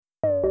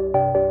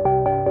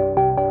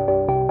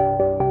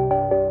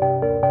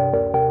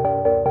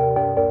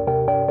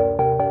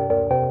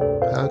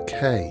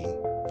Okay,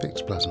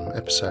 Fixplasm,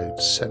 episode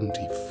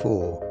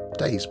 74,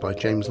 Days by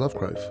James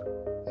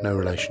Lovegrove, no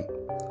relation.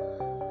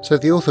 So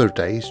the author of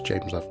Days,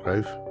 James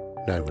Lovegrove,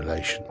 no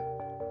relation,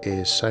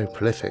 is so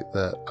prolific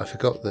that I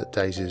forgot that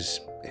Days is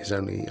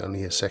only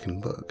a second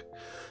book.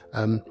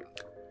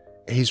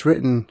 He's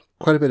written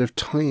quite a bit of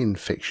tie-in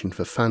fiction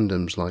for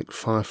fandoms like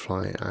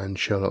Firefly and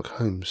Sherlock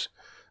Holmes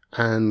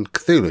and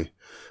Cthulhu.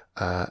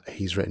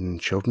 He's written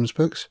children's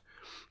books.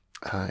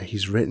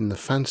 He's written the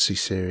fantasy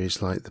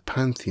series like the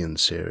Pantheon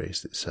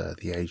series. It's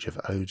the Age of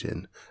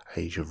Odin,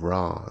 Age of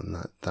Ra,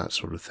 and that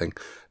sort of thing.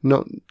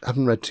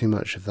 Haven't read too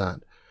much of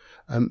that.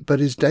 But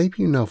his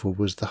debut novel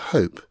was The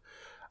Hope.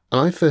 And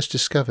I first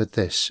discovered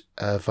this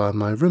via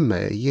my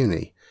roommate at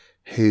uni,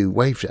 who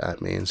waved it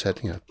at me and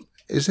said,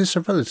 is this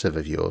a relative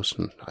of yours?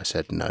 And I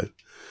said no.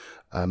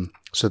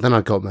 So then I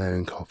got my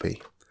own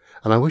copy.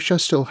 And I wish I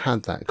still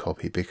had that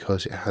copy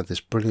because it had this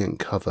brilliant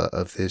cover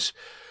of this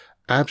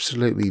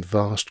absolutely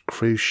vast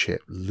cruise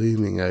ship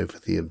looming over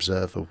the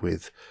observer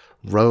with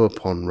row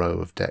upon row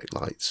of deck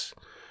lights,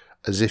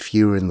 as if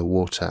you were in the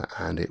water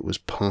and it was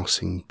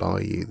passing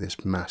by you,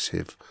 this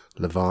massive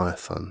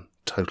Leviathan,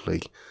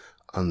 totally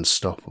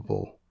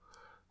unstoppable.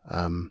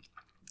 Now,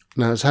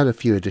 it's had a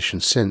few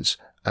editions since,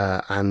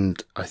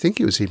 and I think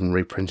it was even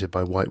reprinted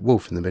by White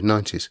Wolf in the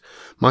mid-90s.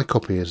 My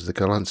copy is the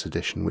Gallant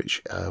edition,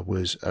 which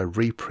was a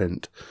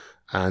reprint,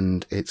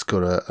 and it's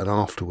got an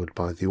afterword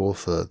by the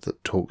author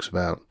that talks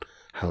about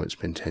how it's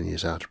been 10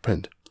 years out of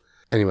print.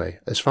 Anyway,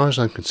 as far as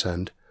I'm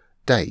concerned,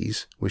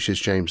 Days, which is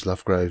James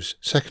Lovegrove's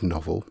second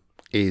novel,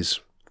 is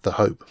The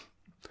Hope.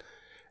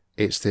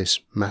 It's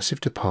this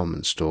massive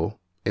department store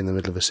in the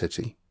middle of a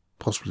city,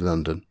 possibly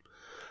London,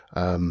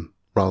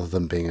 rather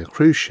than being a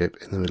cruise ship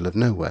in the middle of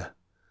nowhere.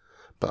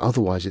 But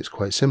otherwise it's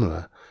quite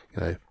similar.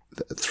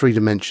 3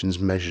 dimensions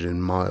measured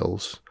in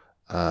miles,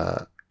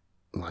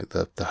 like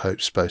the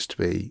Hope's supposed to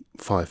be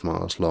 5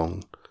 miles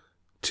long,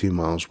 2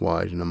 miles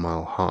wide and 1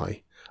 mile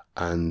high.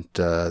 And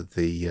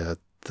the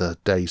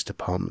Days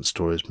department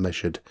store is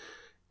measured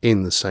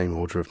in the same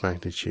order of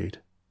magnitude.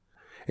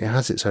 It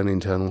has its own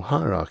internal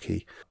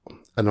hierarchy,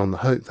 and on the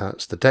Hope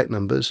that's the deck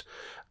numbers.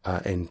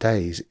 In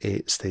Days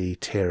it's the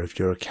tier of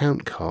your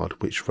account card,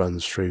 which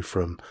runs through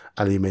from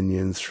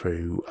aluminium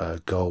through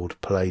gold,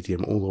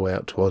 palladium, all the way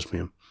up to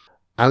osmium.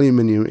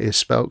 Aluminium is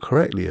spelt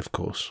correctly, of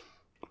course,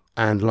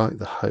 and like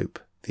the Hope,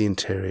 the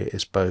interior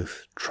is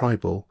both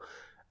tribal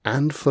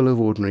and full of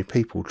ordinary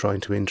people trying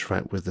to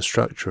interact with the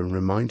structure and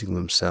reminding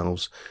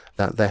themselves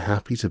that they're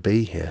happy to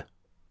be here.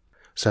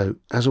 So,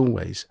 as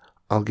always,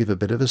 I'll give a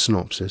bit of a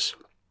synopsis,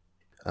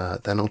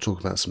 then I'll talk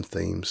about some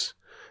themes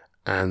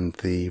and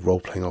the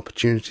role-playing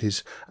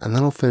opportunities, and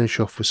then I'll finish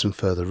off with some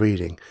further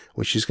reading,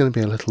 which is going to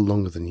be a little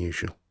longer than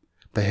usual.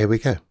 But here we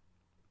go.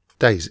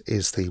 Days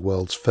is the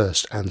world's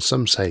first, and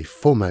some say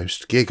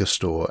foremost,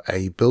 gigastore,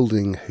 a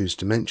building whose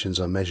dimensions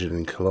are measured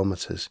in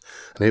kilometres,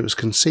 and it was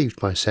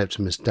conceived by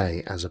Septimus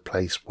Day as a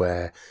place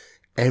where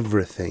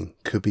everything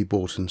could be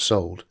bought and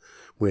sold,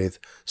 with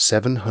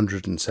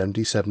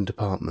 777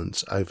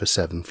 departments over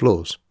 7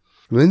 floors.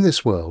 And in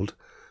this world,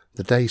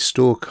 the Day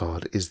store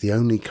card is the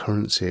only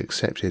currency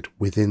accepted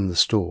within the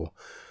store,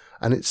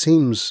 and it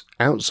seems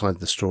outside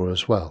the store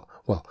as well.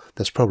 Well,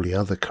 there's probably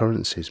other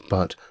currencies,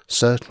 but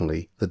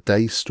certainly the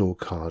Day store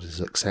card is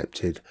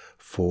accepted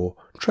for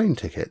train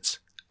tickets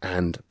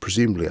and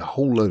presumably a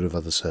whole load of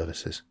other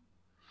services.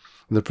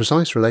 The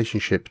precise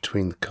relationship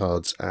between the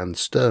cards and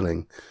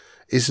sterling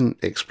isn't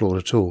explored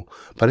at all,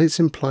 but it's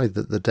implied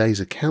that the Day's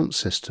account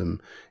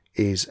system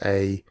is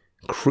a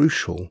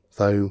crucial,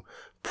 though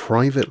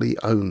privately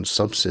owned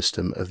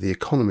subsystem of the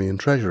economy and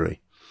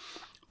treasury.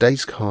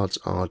 Days cards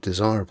are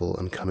desirable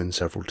and come in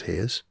several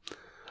tiers.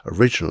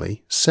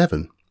 Originally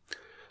 7.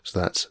 So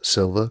that's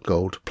silver,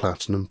 gold,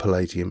 platinum,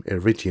 palladium,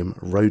 iridium,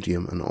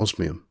 rhodium and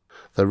osmium.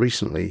 Though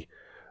recently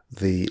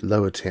the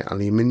lower tier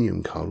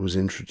aluminium card was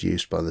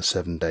introduced by the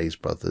 7 Days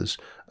brothers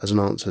as an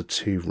answer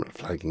to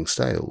flagging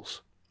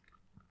sales.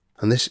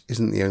 And this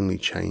isn't the only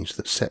change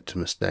that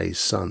Septimus Day's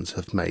sons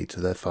have made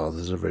to their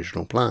father's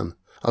original plan.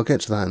 I'll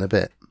get to that in a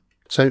bit.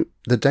 So,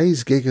 the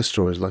Days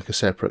Gigastore is like a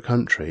separate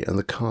country, and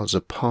the cards are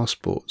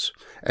passports.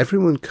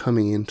 Everyone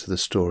coming into the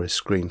store is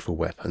screened for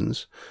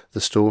weapons.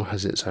 The store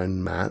has its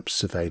own map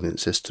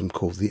surveillance system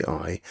called the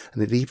Eye,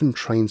 and it even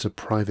trains a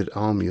private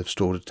army of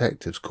store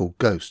detectives called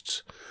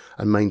Ghosts,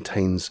 and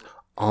maintains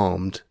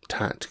armed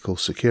tactical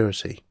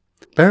security.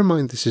 Bear in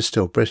mind this is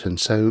still Britain,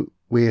 so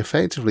we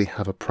effectively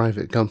have a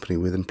private company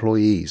with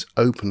employees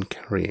open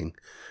carrying,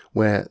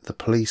 where the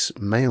police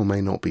may or may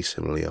not be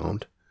similarly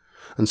armed.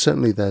 And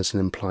certainly there's an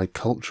implied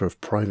culture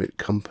of private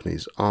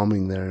companies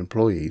arming their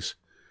employees,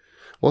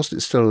 whilst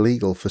it's still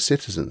illegal for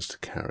citizens to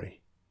carry.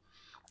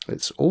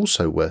 It's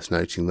also worth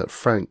noting that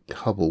Frank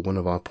Hubble, one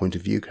of our point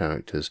of view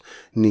characters,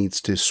 needs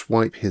to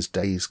swipe his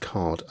Days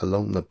card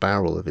along the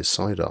barrel of his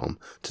sidearm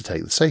to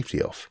take the safety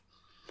off.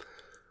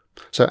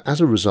 So as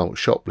a result,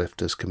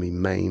 shoplifters can be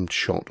maimed,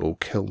 shot or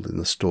killed in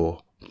the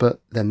store, but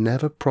they're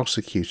never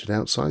prosecuted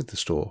outside the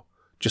store,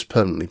 just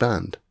permanently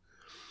banned.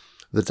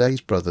 The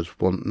Days brothers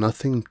want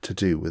nothing to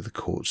do with the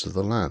courts of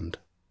the land.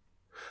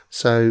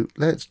 So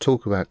let's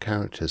talk about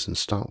characters and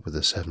start with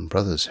the 7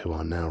 brothers who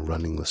are now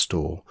running the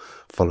store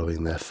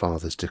following their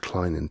father's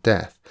decline and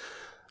death.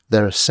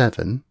 There are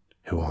 7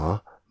 who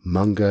are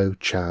Mungo,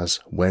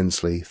 Chaz,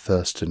 Wensley,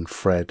 Thurston,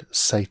 Fred,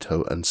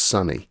 Sato and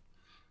Sonny.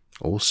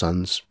 All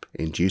sons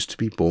induced to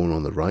be born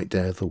on the right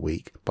day of the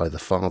week by the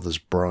father's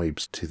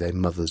bribes to their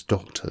mother's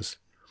doctors.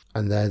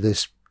 And they're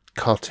this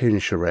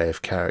cartoonish array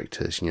of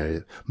characters.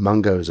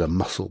 Mungo is a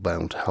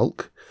muscle-bound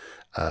Hulk,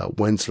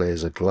 Wensley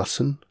is a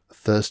glutton,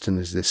 Thurston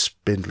is this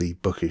spindly,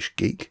 bookish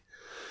geek,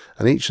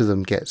 and each of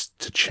them gets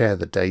to chair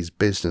the day's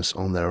business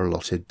on their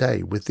allotted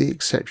day, with the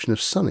exception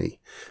of Sonny,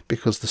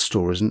 because the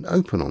store isn't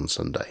open on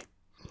Sunday.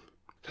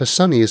 So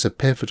Sonny is a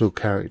pivotal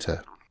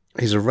character.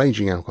 He's a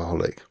raging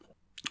alcoholic,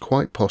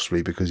 quite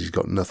possibly because he's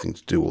got nothing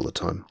to do all the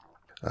time,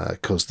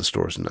 because the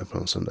store isn't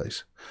open on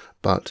Sundays.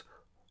 But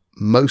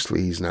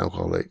mostly he's an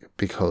alcoholic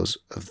because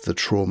of the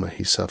trauma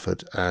he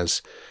suffered,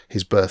 as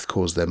his birth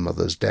caused their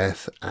mother's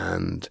death,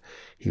 and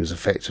he was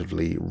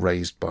effectively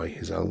raised by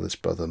his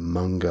eldest brother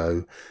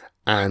Mungo,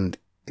 and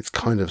it's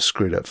kind of a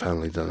screwed up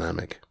family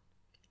dynamic.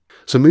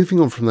 So moving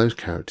on from those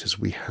characters,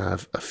 we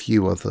have a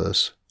few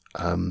others.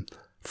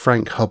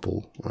 Frank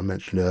Hubble, I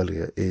mentioned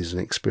earlier, is an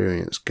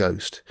experienced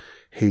ghost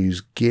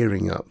who's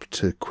gearing up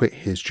to quit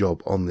his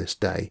job on this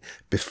day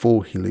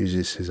before he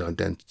loses his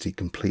identity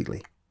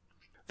completely.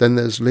 Then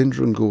there's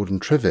Linda and Gordon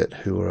Trivett,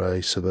 who are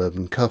a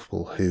suburban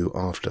couple who,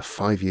 after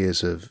 5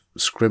 years of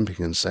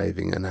scrimping and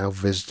saving, are now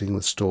visiting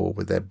the store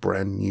with their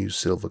brand new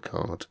silver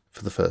card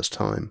for the first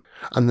time.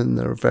 And then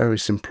there are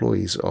various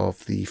employees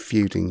of the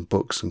feuding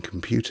books and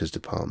computers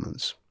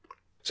departments.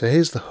 So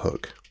here's the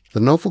hook. The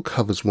novel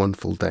covers one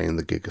full day in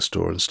the Giga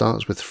store and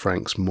starts with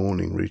Frank's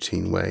morning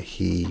routine, where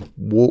he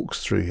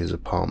walks through his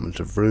apartment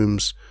of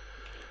rooms,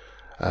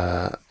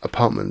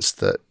 apartments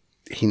that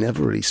he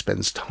never really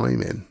spends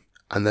time in,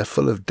 and they're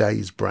full of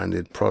Days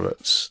branded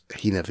products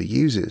he never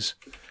uses.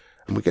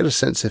 And we get a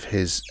sense of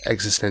his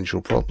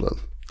existential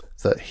problem,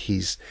 that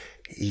he's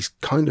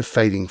kind of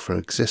fading from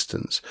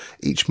existence.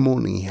 Each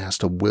morning he has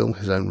to will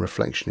his own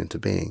reflection into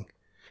being.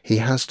 He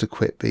has to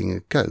quit being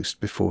a ghost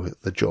before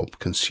the job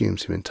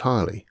consumes him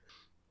entirely.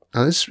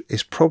 Now, this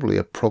is probably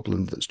a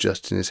problem that's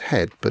just in his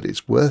head, but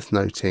it's worth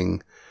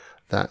noting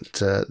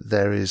that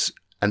there is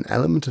an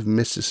element of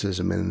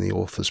mysticism in the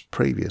author's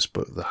previous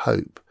book, The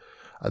Hope,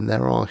 and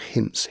there are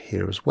hints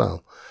here as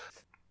well.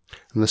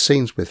 And the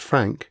scenes with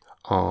Frank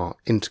are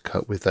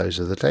intercut with those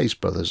of the Days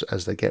brothers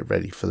as they get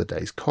ready for the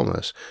day's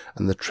commerce,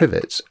 and the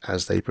Trivetts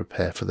as they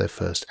prepare for their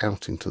first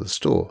outing to the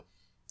store.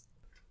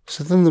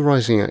 So then the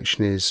rising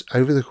action is,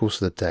 over the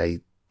course of the day,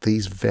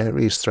 these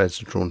various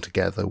threads are drawn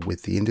together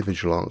with the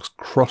individual arcs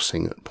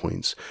crossing at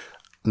points,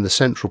 and the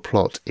central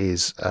plot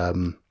is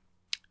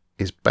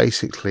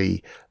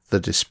basically the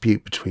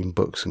dispute between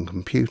books and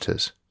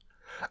computers.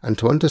 And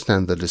to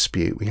understand the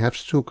dispute, we have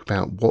to talk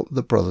about what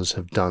the brothers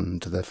have done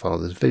to their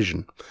father's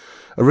vision.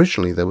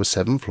 Originally, there were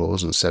 7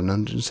 floors and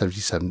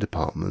 777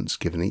 departments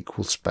given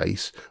equal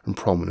space and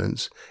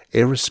prominence,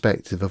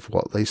 irrespective of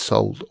what they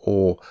sold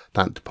or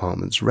that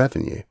department's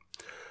revenue.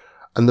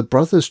 And the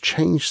brothers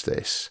changed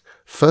this,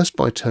 first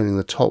by turning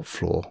the top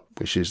floor,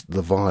 which is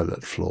the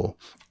violet floor,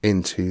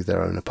 into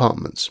their own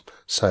apartments.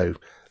 So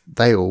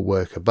they all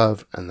work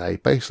above and they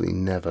basically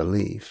never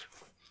leave.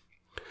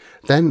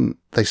 Then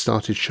they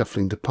started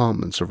shuffling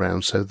departments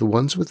around, so the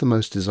ones with the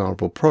most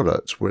desirable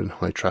products were in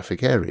high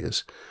traffic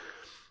areas.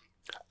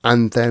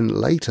 And then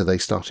later they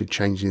started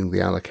changing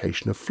the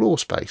allocation of floor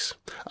space.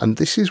 And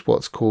this is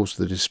what's caused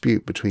the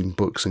dispute between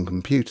books and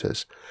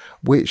computers,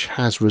 which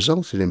has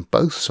resulted in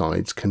both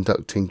sides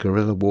conducting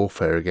guerrilla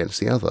warfare against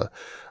the other,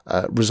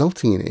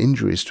 resulting in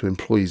injuries to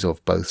employees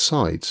of both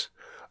sides.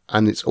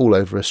 And it's all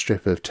over a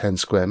strip of 10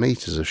 square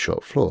metres of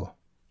shop floor.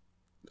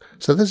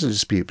 So there's a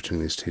dispute between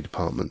these two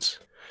departments.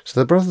 So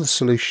the brothers'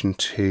 solution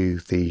to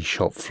the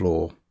shop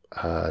floor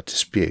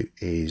dispute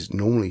is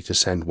normally to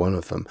send one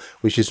of them,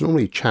 which is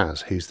normally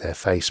Chaz, who's their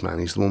face man.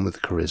 He's the one with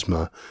the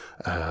charisma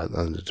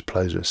and the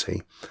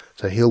diplomacy.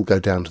 So he'll go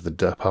down to the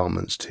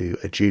departments to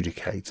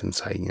adjudicate and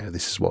say,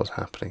 this is what's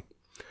happening.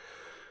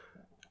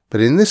 But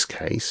in this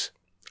case,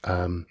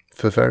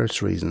 for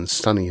various reasons,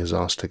 Sonny has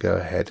asked to go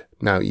ahead.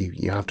 Now,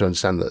 you have to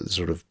understand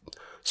that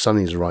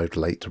Sonny's arrived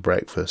late to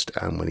breakfast,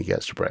 and when he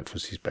gets to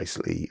breakfast, he's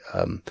basically,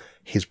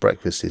 his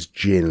breakfast is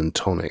gin and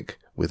tonic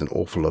with an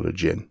awful lot of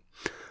gin.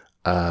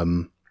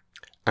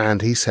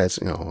 And he says,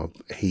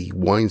 he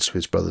whines to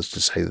his brothers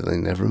to say that they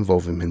never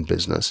involve him in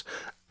business.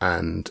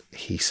 And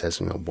he says,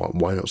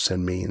 why not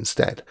send me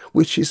instead?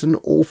 Which is an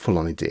awful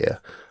idea.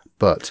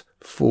 But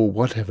for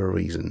whatever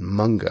reason,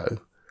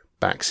 Mungo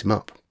backs him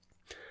up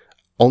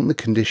on the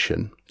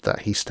condition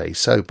that he stays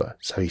sober.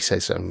 So he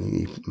says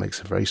he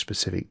makes a very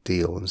specific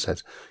deal and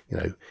says,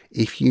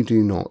 if you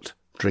do not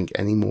drink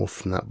any more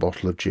from that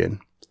bottle of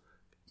gin,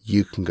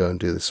 you can go and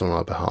do this on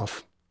our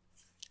behalf.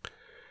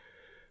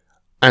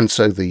 And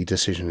so the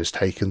decision is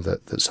taken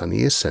that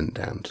Sonny is sent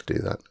down to do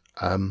that.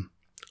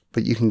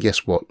 But you can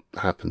guess what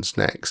happens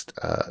next.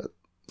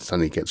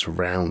 Sonny gets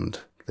around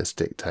this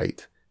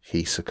dictate.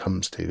 He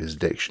succumbs to his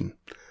addiction.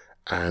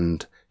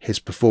 And his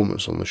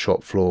performance on the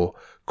shop floor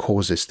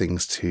causes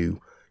things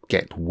to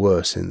get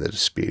worse in the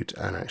dispute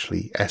and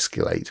actually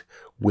escalate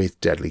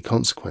with deadly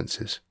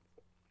consequences.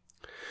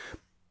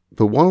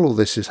 But while all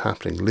this is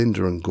happening,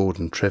 Linda and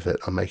Gordon Trivet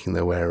are making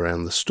their way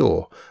around the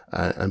store,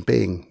 and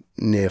being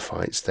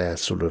neophytes, they're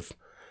sort of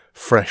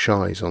fresh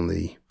eyes on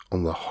the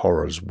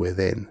horrors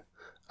within.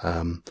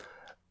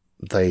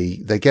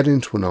 They get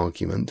into an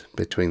argument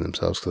between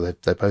themselves because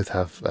they both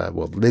have,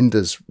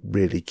 Linda's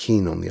really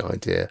keen on the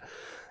idea.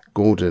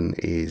 Gordon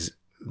is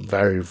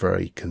very,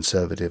 very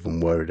conservative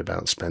and worried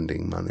about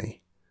spending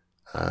money.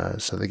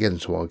 So they get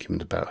into an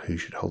argument about who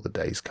should hold the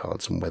day's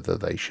cards and whether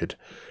they should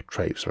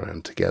traipse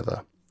around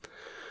together.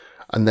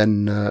 And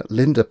then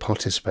Linda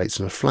participates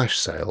in a flash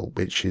sale,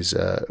 which is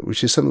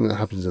something that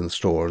happens in the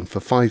store. And for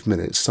 5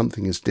 minutes,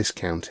 something is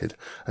discounted,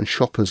 and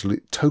shoppers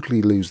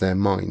totally lose their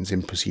minds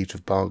in pursuit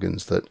of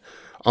bargains that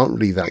aren't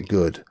really that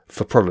good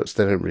for products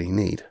they don't really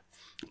need.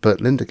 But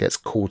Linda gets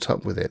caught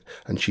up with it,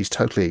 and she's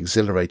totally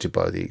exhilarated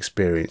by the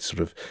experience, sort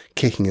of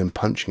kicking and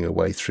punching her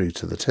way through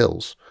to the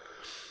tills.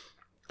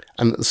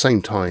 And at the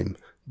same time,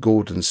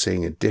 Gordon's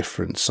seeing a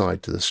different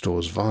side to the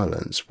store's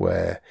violence,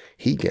 where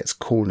he gets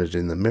cornered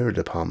in the mirror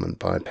department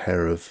by a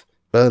pair of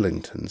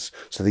Burlingtons.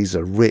 So these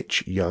are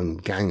rich young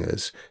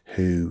gangers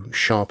who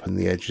sharpen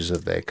the edges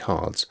of their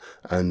cards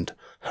and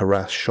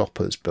harass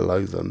shoppers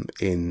below them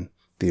in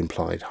the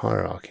implied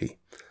hierarchy.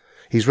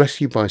 He's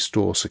rescued by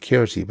store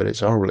security, but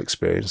it's a horrible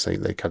experience.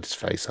 They cut his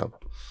face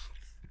up.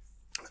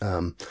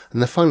 And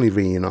they're finally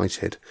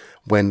reunited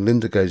when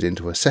Linda goes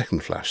into a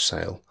second flash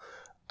sale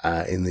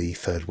in the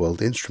Third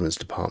World Instruments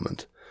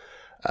department.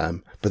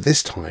 But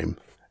this time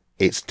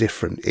it's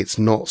different. It's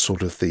not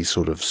sort of the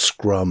sort of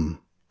scrum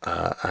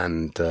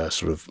and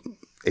sort of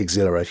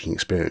exhilarating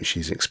experience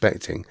she's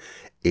expecting.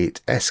 It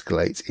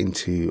escalates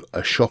into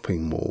a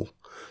shopping mall.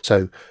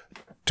 So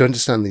to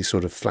understand these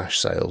sort of flash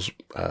sales,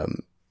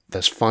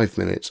 there's 5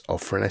 minutes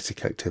of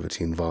frenetic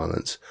activity and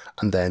violence,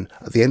 and then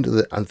at the end of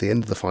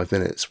the 5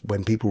 minutes,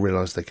 when people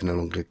realise they can no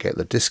longer get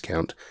the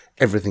discount,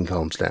 everything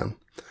calms down.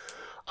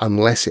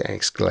 Unless it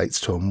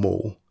escalates to a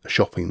mall, a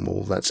shopping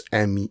mall, that's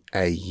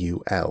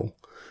MAUL,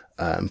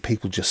 and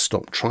people just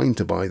stop trying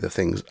to buy the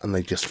things and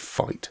they just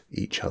fight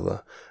each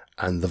other.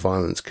 And the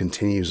violence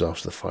continues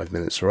after the 5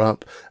 minutes are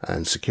up,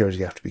 and security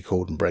have to be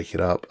called and break it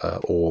up,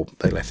 or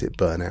they let it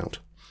burn out.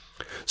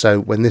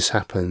 So when this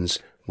happens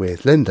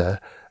with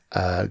Linda,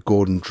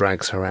 Gordon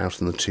drags her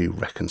out and the two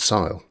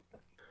reconcile.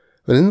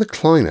 But in the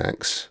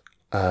climax,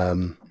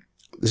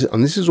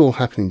 this is all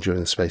happening during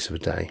the space of a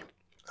day,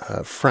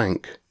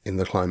 Frank, in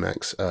the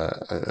climax,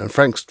 and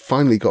Frank's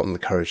finally gotten the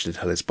courage to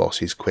tell his boss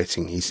he's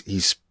quitting.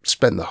 He's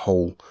spent the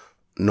whole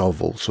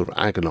novel sort of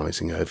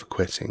agonising over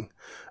quitting.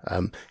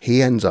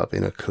 He ends up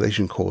in a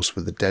collision course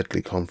with a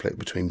deadly conflict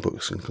between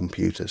books and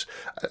computers.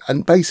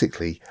 And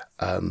basically,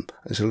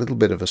 it's a little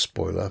bit of a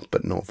spoiler,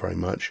 but not very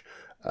much.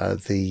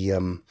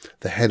 The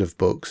head of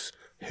books,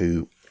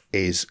 who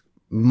is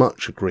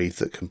much aggrieved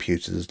that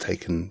computers have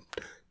taken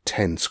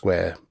 10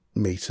 square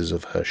meters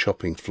of her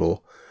shopping floor,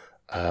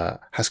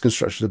 has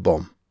constructed a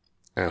bomb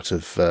out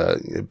of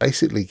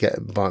basically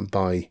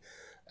by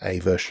a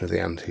version of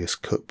the Antius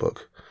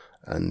cookbook,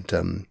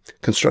 and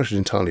constructed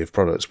entirely of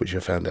products which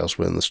are found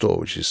elsewhere in the store,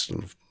 which is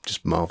sort of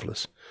just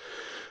marvellous.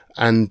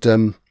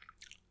 And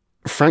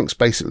Frank's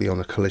basically on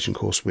a collision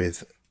course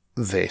with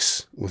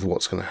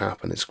what's going to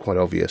happen. It's quite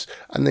obvious,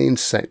 and they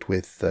intersect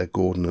with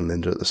Gordon and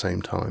Linda at the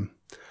same time.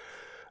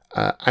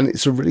 And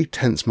it's a really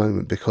tense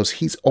moment because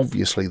he's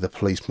obviously the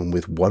policeman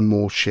with one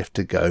more shift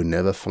to go,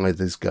 never fired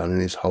his gun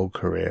in his whole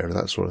career, and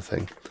that sort of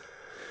thing.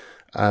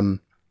 And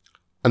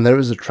there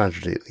is a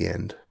tragedy at the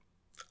end.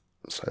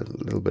 So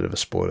a little bit of a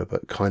spoiler,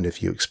 but kind of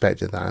you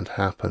expected that to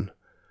happen.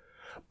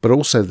 But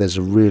also there's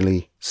a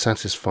really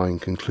satisfying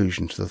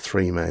conclusion to the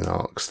three main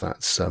arcs.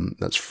 That's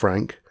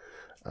Frank,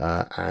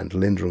 and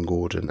Linda and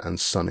Gordon and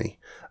Sonny.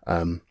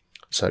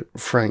 So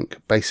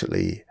Frank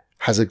basically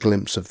has a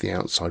glimpse of the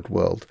outside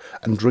world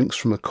and drinks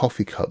from a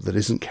coffee cup that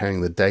isn't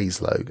carrying the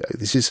Days logo.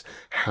 This is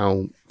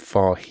how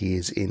far he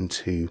is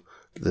into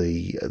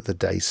the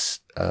Days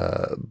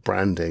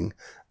branding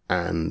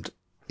and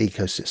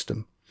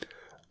ecosystem.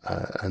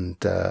 And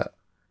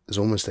there's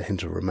almost a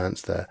hint of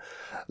romance there.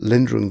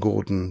 Linda and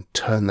Gordon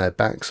turn their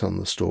backs on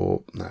the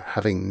store,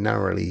 having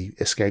narrowly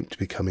escaped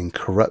becoming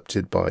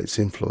corrupted by its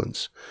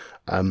influence.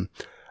 And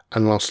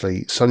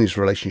lastly, Sonny's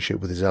relationship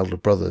with his elder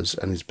brothers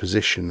and his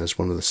position as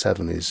one of the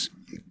seven is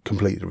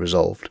completely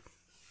resolved.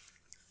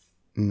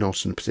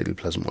 Not in a particularly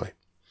pleasant way.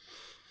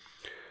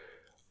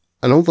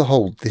 And on the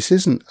whole, this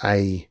isn't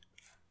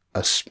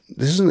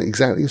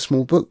exactly a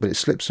small book, but it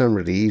slips down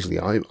really easily.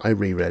 I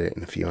reread it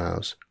in a few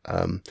hours.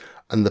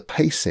 And the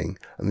pacing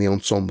and the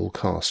ensemble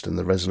cast and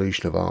the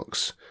resolution of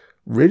arcs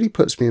really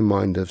puts me in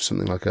mind of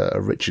something like a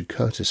Richard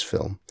Curtis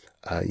film,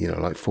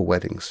 like Four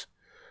Weddings.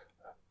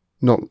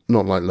 Not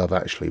like Love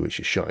Actually, which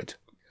is shite.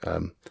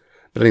 But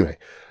anyway,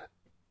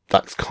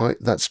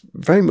 that's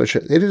very much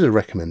it is a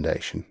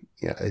recommendation.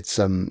 Yeah,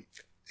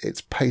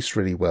 it's paced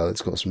really well.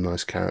 It's got some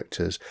nice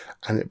characters,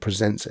 and it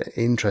presents an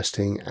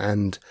interesting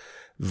and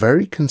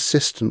very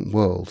consistent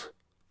world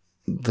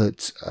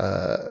that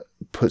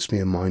puts me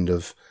in mind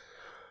of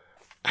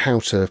how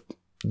to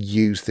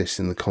use this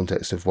in the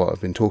context of what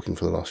I've been talking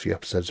for the last few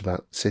episodes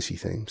about city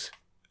themes.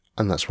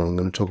 And that's what I'm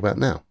going to talk about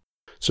now.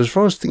 So as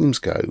far as themes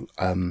go,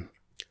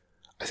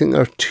 I think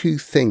there are two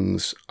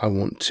things I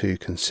want to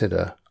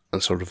consider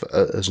and sort of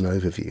as an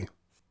overview.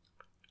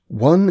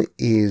 One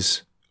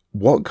is,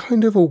 what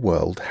kind of a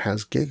world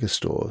has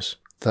gigastores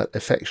that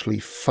effectively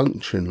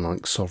function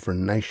like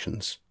sovereign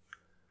nations?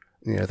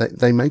 You know,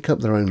 they make up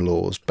their own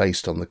laws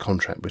based on the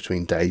contract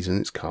between Days and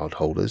its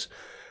cardholders,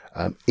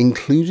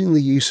 including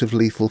the use of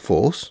lethal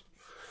force.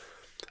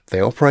 They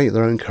operate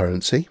their own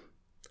currency.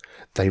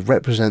 They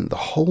represent the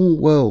whole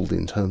world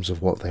in terms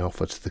of what they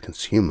offer to the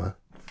consumer.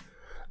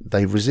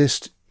 They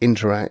resist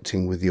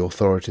interacting with the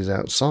authorities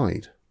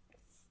outside.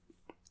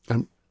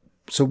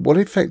 So what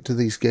effect do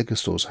these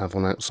gigastores have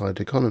on outside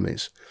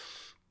economies?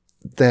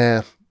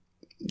 They're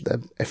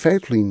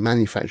effectively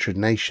manufactured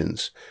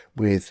nations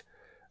with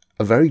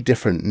a very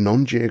different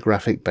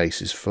non-geographic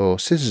basis for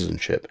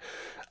citizenship.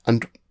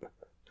 And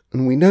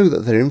we know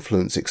that their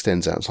influence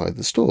extends outside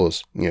the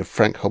stores. You know,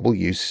 Frank Hubble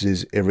uses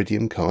his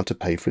Iridium card to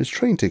pay for his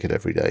train ticket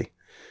every day.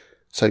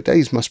 So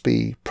Days must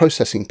be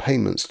processing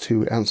payments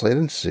to outside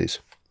entities,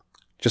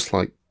 just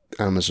like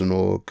Amazon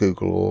or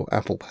Google or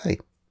Apple Pay.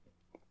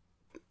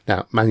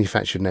 Now,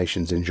 manufactured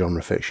nations in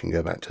genre fiction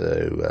go back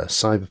to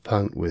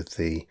Cyberpunk with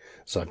the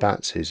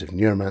Zaibatsus of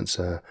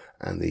Neuromancer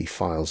and the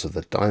Files of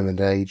the Diamond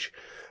Age.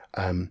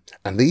 And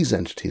these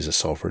entities are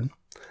sovereign,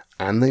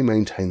 and they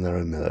maintain their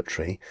own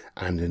military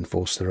and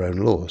enforce their own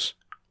laws.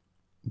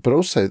 But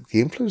also,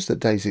 the influence that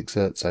Days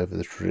exerts over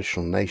the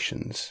traditional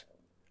nations,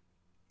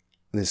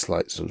 this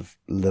like sort of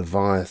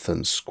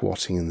Leviathan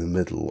squatting in the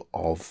middle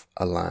of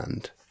a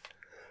land,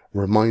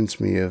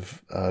 reminds me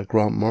of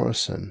Grant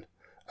Morrison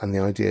and the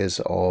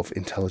ideas of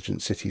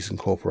intelligent cities and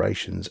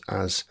corporations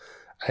as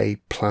a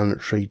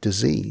planetary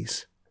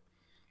disease.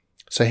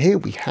 So here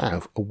we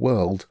have a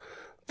world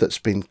that's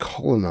been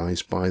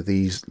colonized by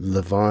these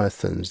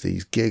leviathans,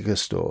 these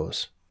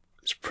gigastores.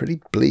 It's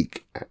pretty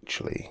bleak,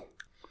 actually.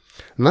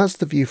 And that's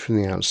the view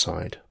from the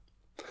outside.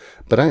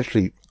 But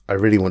actually, I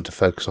really want to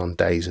focus on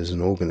Days as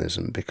an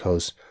organism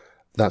because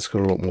that's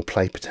got a lot more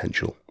play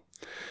potential.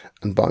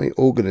 And by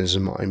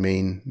organism, I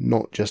mean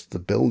not just the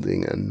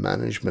building and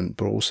management,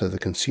 but also the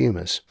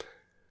consumers.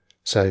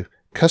 So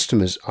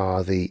customers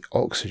are the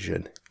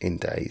oxygen in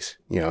Days.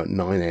 You know, at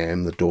 9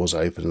 a.m, the doors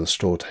open and the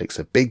store takes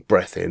a big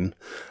breath in,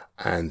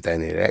 and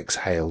then it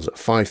exhales at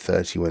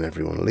 5:30 when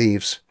everyone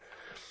leaves.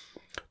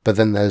 But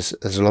then there's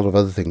a lot of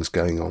other things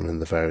going on in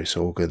the various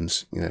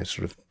organs. You know,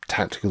 sort of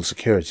tactical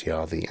security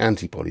are the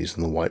antibodies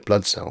and the white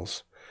blood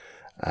cells.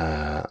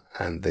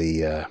 And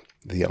the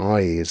eye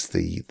is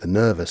the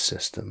nervous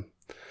system.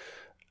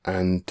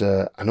 And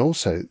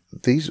also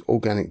these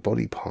organic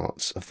body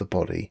parts of the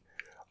body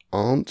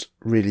aren't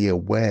really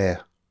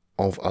aware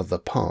of other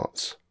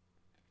parts.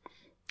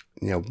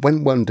 You know,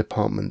 when one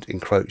department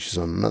encroaches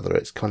on another,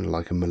 it's kind of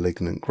like a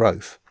malignant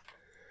growth.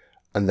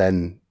 And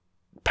then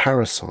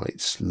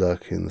parasites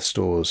lurk in the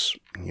store's,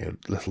 you know,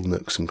 little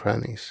nooks and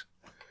crannies.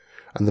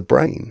 And the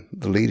brain,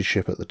 the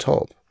leadership at the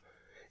top,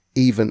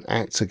 even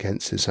acts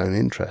against its own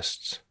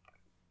interests.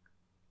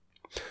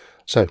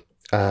 So,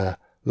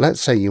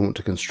 let's say you want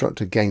to construct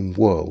a game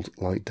world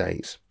like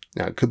Days.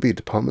 Now, it could be a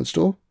department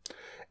store,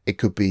 it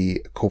could be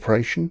a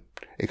corporation,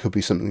 it could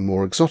be something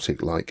more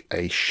exotic like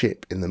a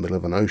ship in the middle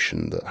of an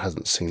ocean that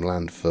hasn't seen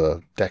land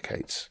for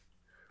decades.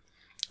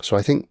 So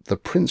I think the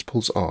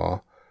principles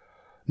are,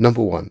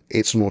 number one,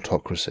 it's an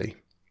autocracy.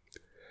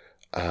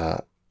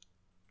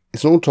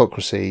 It's an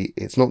autocracy,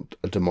 it's not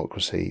a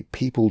democracy.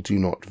 People do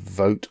not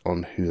vote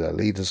on who their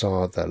leaders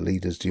are, their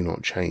leaders do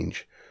not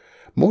change.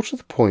 More to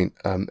the point,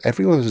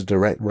 everyone has a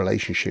direct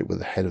relationship with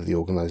the head of the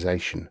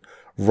organisation,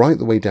 right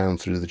the way down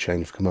through the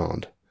chain of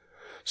command.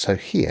 So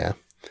here,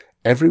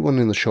 everyone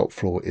in the shop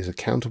floor is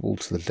accountable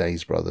to the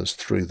Days brothers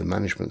through the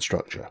management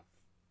structure.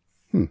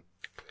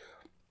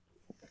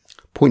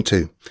 Point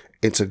two,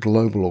 it's a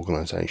global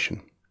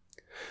organisation.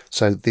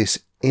 So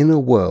this inner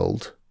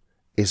world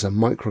is a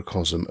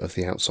microcosm of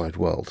the outside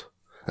world.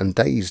 And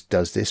Days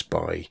does this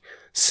by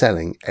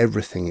selling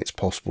everything it's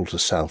possible to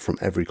sell from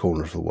every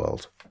corner of the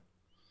world.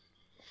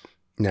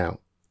 Now,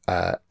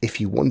 if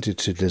you wanted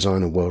to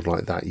design a world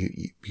like that,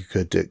 you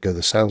could go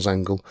the sales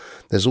angle.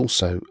 There's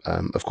also,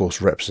 of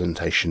course,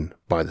 representation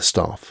by the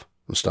staff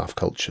and staff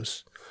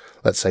cultures.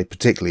 Let's say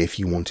particularly if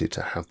you wanted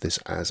to have this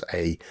as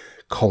a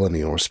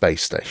colony or a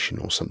space station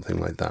or something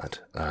like that,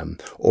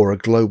 or a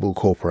global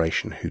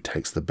corporation who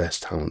takes the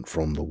best talent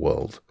from the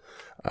world,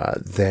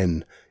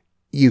 then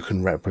you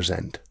can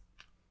represent.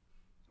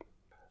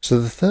 So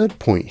the third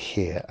point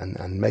here,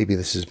 and maybe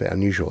this is a bit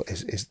unusual,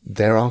 is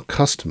there are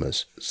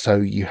customers. So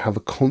you have a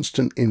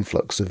constant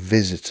influx of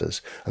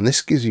visitors, and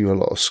this gives you a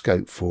lot of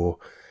scope for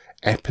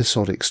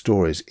episodic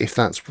stories, if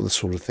that's the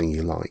sort of thing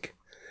you like,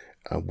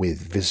 with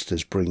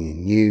visitors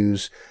bringing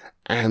news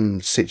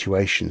and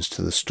situations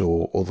to the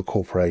store or the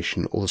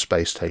corporation or the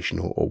space station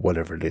or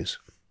whatever it is.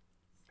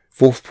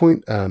 Fourth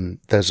point,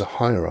 there's a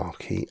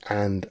hierarchy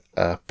and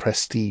a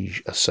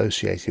prestige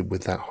associated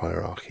with that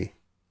hierarchy.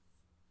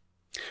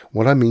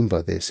 What I mean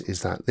by this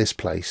is that this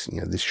place,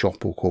 this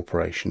shop or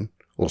corporation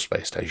or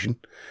space station,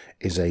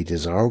 is a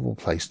desirable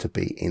place to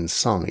be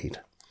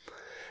inside.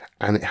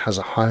 And it has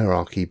a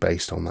hierarchy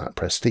based on that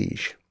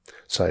prestige.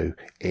 So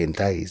in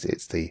Days,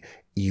 it's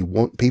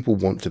people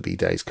want to be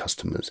Days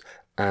customers,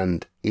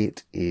 and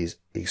it is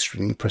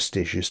extremely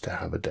prestigious to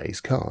have a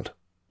Days card.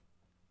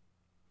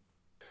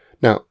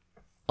 Now,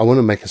 I want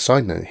to make a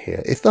side note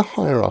here. If the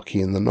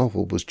hierarchy in the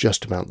novel was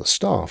just about the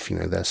staff,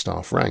 their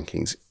staff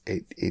rankings,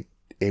 it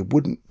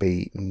wouldn't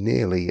be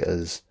nearly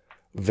as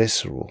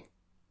visceral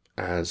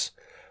as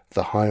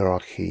the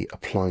hierarchy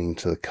applying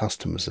to the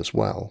customers as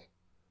well.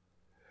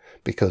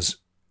 Because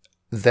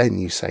then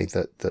you say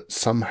that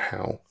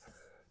somehow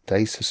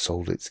Days has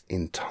sold its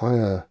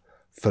entire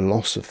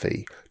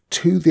philosophy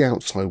to the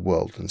outside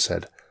world and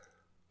said,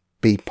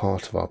 be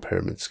part of our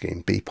pyramid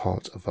scheme, be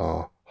part of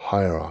our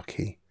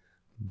hierarchy,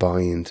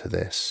 buy into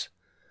this.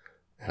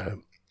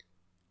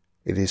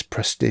 It is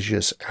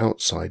prestigious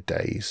outside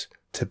Days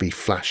to be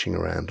flashing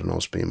around an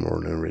osmium or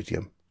an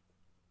iridium.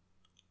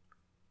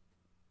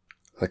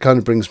 That kind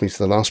of brings me to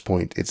the last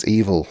point. It's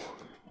evil.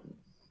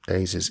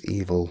 Days is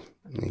evil.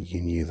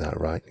 You knew that,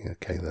 right?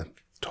 Okay, the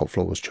top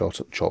floor was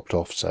chopped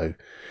off, so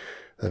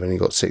they've only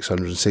got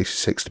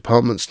 666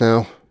 departments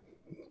now.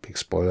 Big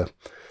spoiler.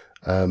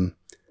 It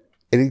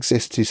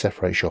exists to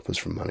separate shoppers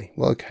from money.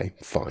 Well, okay,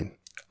 fine.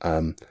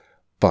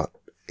 But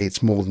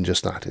it's more than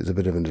just that. It's a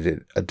bit of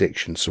an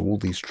addiction. So all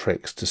these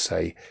tricks to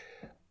say,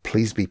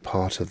 please be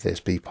part of this,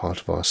 be part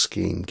of our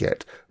scheme,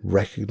 get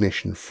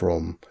recognition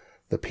from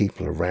the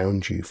people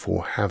around you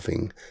for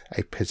having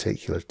a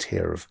particular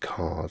tier of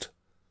card.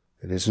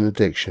 It is an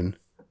addiction.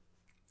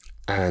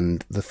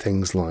 And the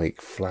things like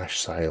flash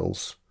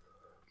sales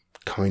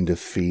kind of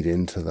feed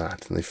into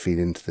that, and they feed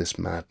into this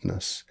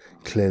madness.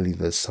 Clearly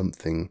there's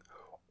something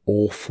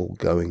awful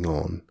going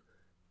on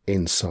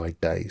inside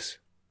Days.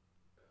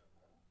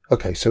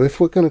 Okay, so if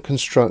we're going to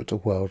construct a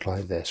world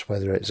like this,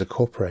 whether it's a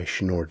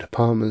corporation or a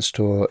department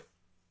store,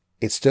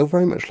 it's still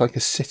very much like a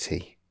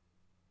city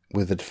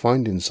with a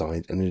defined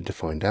inside and a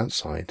defined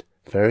outside,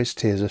 various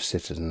tiers of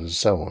citizens and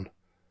so on.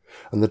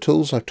 And the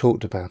tools I've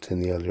talked about in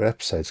the earlier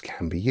episodes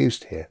can be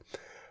used here,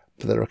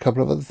 but there are a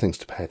couple of other things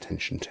to pay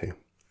attention to.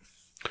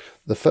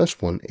 The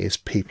first one is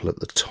people at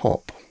the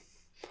top.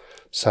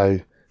 So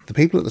the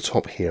people at the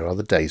top here are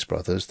the Days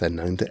brothers. They're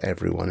known to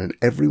everyone, and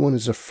everyone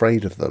is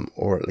afraid of them,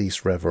 or at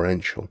least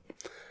reverential.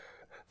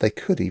 They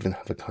could even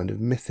have a kind of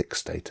mythic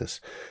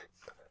status.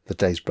 The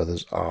Days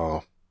brothers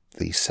are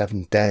the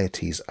 7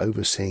 deities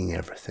overseeing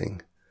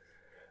everything.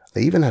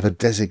 They even have a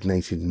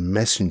designated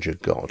messenger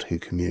god who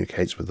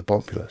communicates with the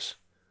populace.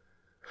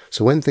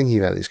 So when thinking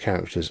about these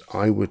characters,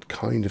 I would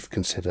kind of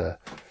consider,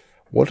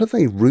 what are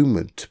they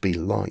rumoured to be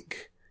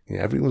like?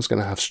 Everyone's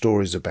going to have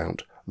stories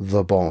about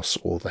the boss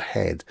or the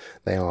head.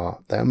 They are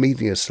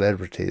media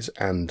celebrities,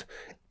 and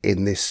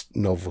in this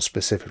novel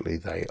specifically,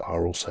 they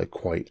are also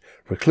quite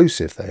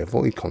reclusive. They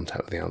avoid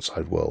contact with the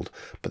outside world,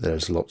 but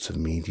there's lots of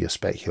media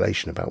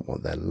speculation about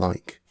what they're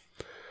like.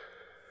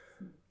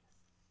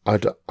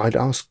 I'd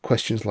ask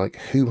questions like,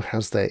 who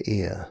has their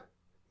ear?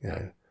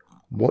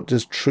 What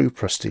does true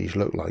prestige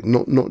look like?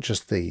 Not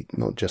just the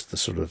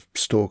sort of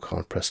store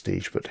card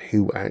prestige, but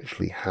who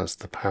actually has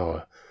the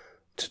power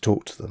to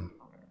talk to them?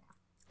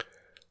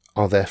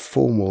 Are there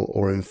formal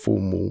or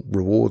informal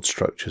reward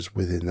structures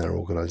within their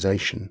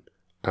organisation,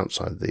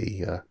 outside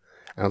the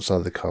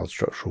card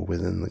structure or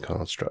within the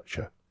card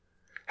structure?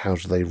 How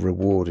do they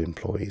reward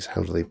employees?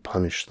 How do they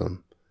punish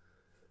them?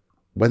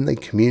 When they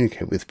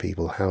communicate with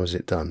people, how is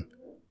it done?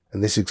 In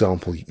this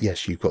example,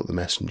 yes, you've got the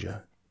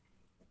messenger.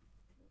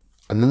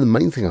 And then the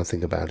main thing I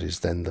think about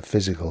is then the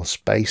physical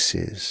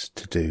spaces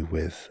to do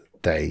with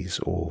Days,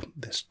 or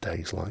this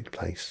Days-like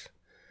place.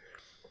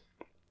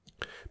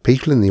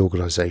 People in the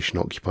organisation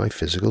occupy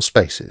physical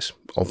spaces,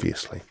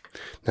 obviously.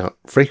 Now,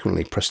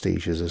 frequently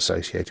prestige is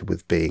associated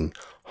with being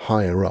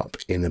higher up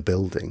in a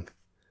building,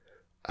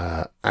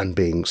 and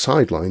being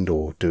sidelined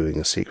or doing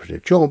a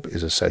secretive job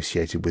is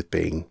associated with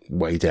being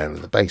way down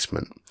in the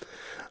basement.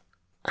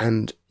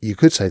 And you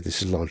could say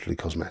this is largely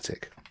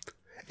cosmetic.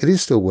 It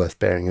is still worth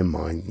bearing in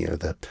mind,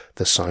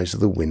 the size of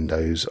the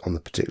windows on the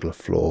particular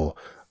floor,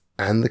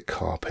 and the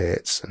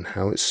carpets, and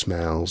how it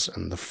smells,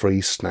 and the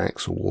free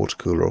snacks or water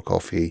cooler or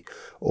coffee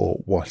or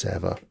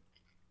whatever.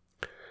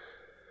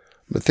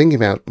 But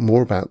thinking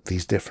more about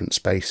these different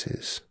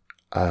spaces,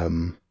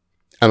 and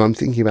I'm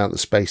thinking about the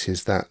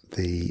spaces that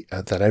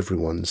that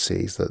everyone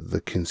sees, that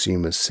the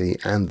consumers see,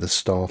 and the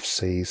staff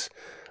sees,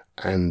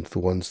 and the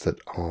ones that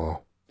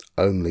are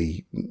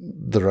only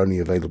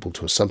available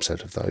to a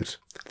subset of those.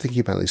 Thinking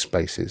about these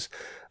spaces,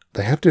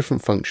 they have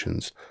different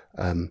functions.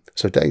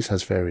 So Days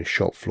has various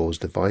shop floors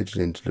divided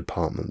into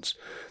departments.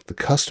 The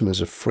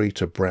customers are free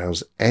to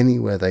browse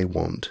anywhere they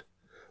want,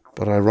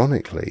 but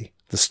ironically,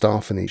 the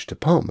staff in each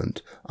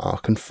department are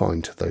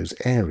confined to those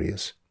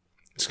areas.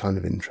 It's kind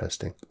of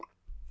interesting.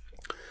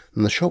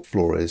 And the shop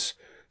floor is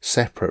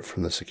separate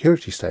from the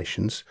security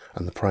stations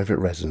and the private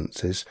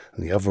residences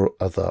and the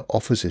other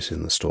offices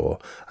in the store,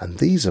 and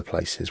these are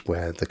places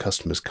where the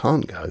customers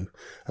can't go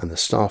and the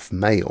staff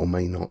may or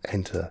may not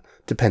enter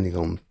depending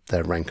on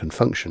their rank and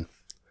function.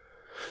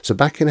 So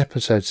back in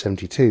episode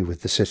 72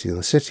 with the City and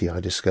the City,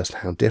 I discussed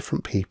how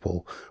different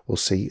people will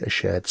see a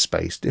shared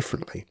space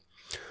differently.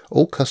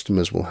 All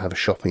customers will have a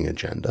shopping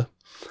agenda,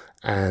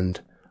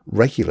 and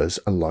regulars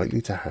are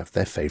likely to have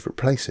their favourite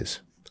places.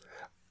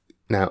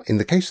 Now, in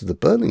the case of the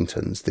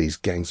Burlingtons, these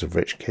gangs of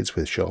rich kids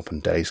with shop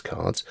and days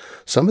cards,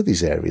 some of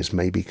these areas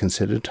may be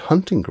considered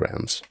hunting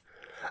grounds.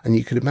 And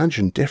you could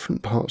imagine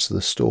different parts of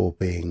the store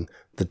being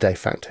the de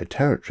facto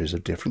territories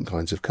of different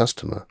kinds of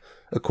customer,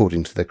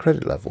 according to their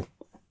credit level.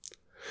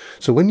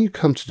 So when you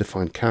come to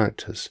define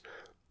characters,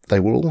 they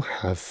will all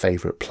have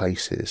favourite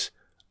places.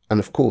 And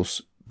of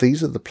course,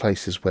 these are the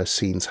places where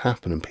scenes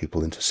happen and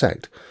people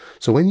intersect.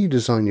 So when you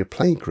design your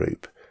play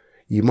group,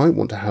 you might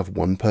want to have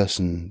one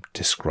person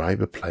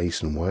describe a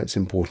place and why it's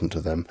important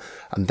to them,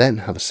 and then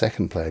have a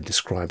second player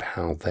describe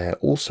how they're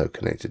also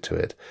connected to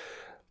it.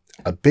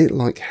 A bit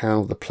like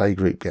how the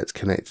playgroup gets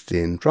connected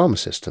in Drama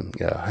System,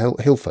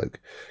 Hillfolk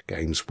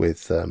games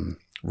with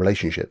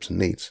relationships and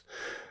needs.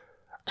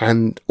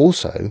 And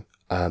also,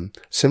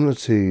 similar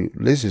to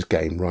Liz's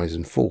game Rise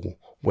and Fall,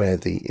 where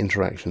the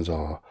interactions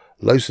are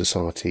low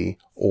society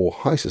or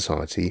high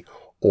society,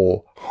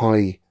 or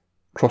high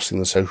crossing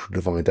the social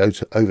divide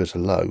over to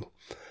low.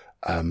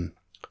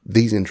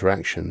 These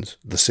interactions,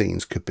 the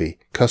scenes, could be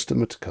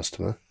customer to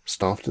customer,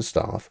 staff to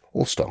staff,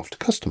 or staff to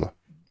customer.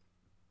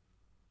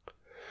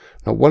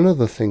 Now, one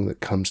other thing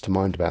that comes to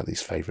mind about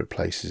these favourite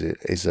places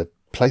is a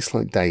place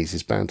like Days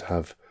is bound to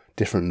have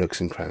different nooks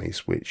and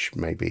crannies which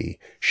may be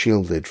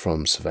shielded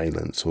from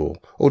surveillance or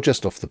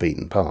just off the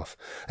beaten path.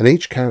 And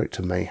each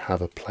character may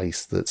have a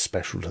place that's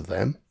special to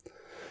them.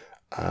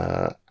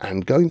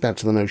 And going back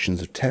to the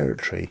notions of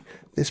territory,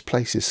 this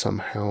place is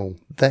somehow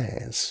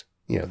theirs.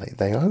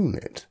 They own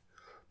it.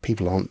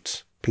 People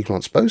aren't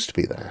supposed to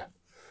be there.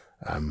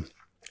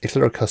 If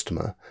they're a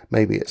customer,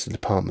 maybe it's a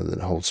department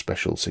that holds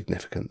special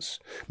significance.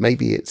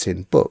 Maybe it's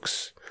in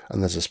books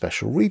and there's a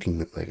special reading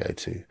that they go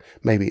to.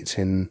 Maybe it's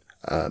in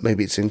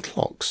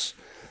clocks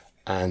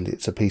and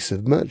it's a piece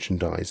of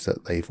merchandise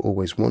that they've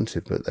always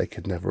wanted but they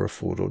could never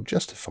afford or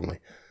justify.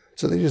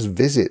 So they just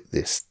visit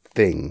this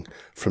thing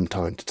from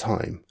time to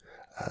time.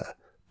 A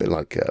bit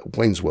like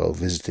Wayne's World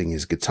visiting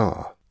his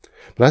guitar.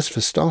 But as for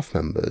staff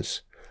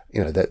members,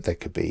 they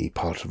could be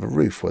part of a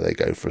roof where they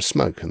go for a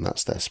smoke and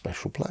that's their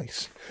special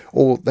place.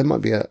 Or there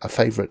might be a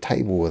favourite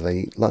table where they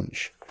eat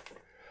lunch.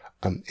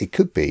 It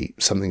could be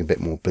something a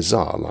bit more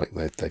bizarre, like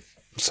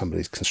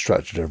somebody's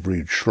constructed a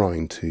rude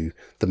shrine to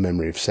the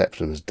memory of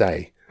Septimus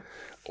Day,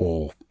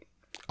 or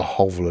a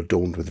hovel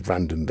adorned with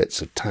random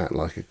bits of tat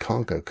like a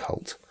cargo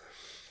cult.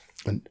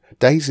 And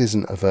Days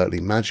isn't overtly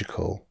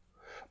magical,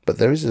 but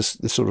there is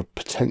the sort of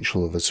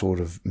potential of a sort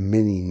of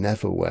mini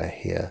Neverwhere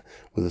here,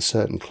 with a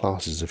certain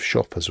classes of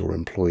shoppers or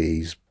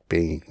employees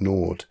being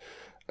ignored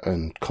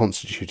and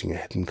constituting a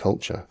hidden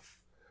culture.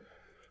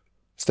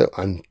 Still,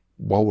 and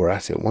while we're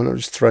at it, why not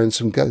just throw in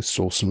some ghosts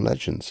or some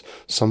legends?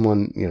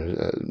 Someone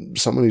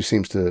who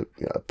seems to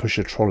push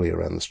a trolley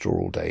around the store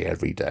all day,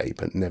 every day,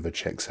 but never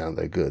checks out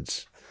their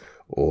goods.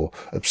 Or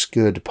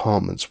obscure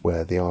departments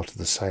where the art of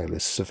the sale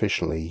is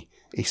sufficiently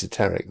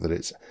esoteric that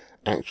it's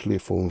actually a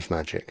form of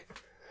magic.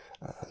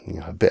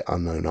 A bit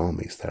unknown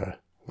armies there,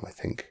 I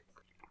think.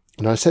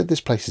 And I said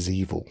this place is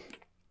evil.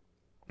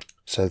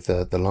 So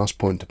the last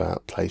point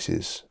about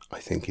places, I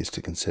think, is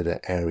to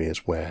consider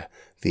areas where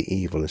the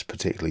evil is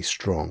particularly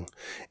strong.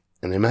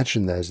 And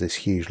imagine there's this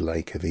huge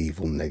lake of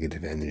evil,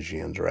 negative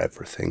energy under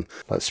everything,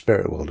 like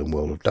Spirit World and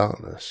World of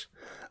Darkness.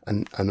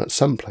 And at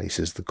some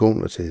places the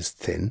gauntlet is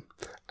thin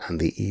and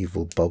the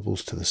evil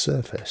bubbles to the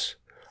surface.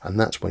 And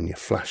that's when your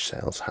flash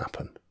sales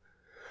happen.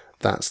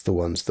 That's the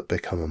ones that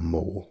become a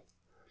mall.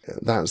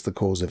 That's the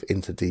cause of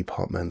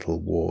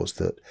interdepartmental wars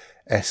that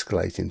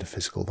escalate into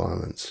physical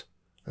violence,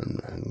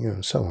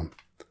 and so on.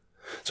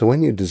 So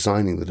when you're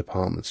designing the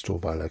department store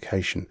by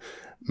location,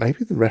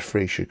 maybe the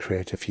referee should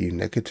create a few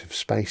negative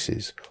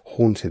spaces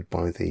haunted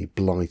by the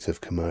blight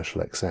of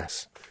commercial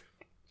excess.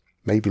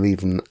 Maybe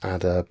even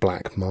add a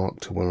black mark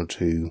to one or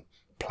two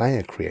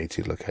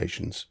player-created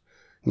locations.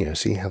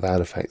 See how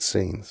that affects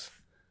scenes.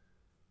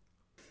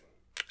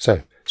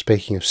 So,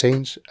 speaking of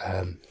scenes,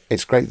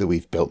 it's great that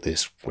we've built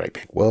this great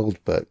big world,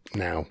 but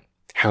now,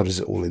 how does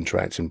it all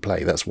interact in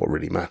play? That's what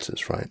really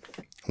matters, right?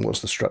 And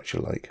what's the structure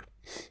like?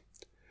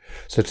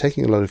 So,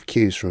 taking a lot of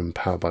cues from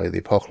Powered by the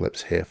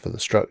Apocalypse here for the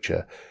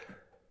structure,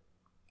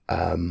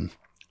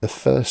 the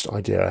first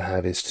idea I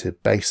have is to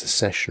base the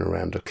session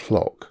around a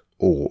clock,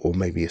 or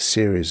maybe a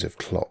series of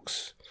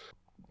clocks.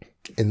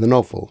 In the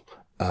novel,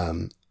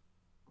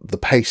 the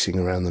pacing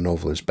around the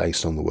novel is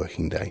based on the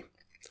working day.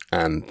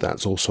 And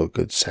that's also a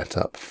good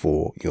setup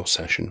for your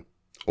session,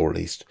 or at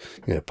least,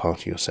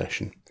 part of your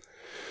session.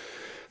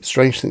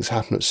 Strange things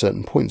happen at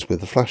certain points with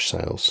the flash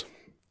sales.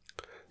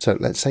 So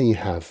let's say you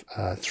have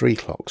 3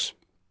 clocks,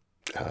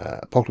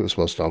 Apocalypse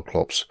World style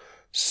clocks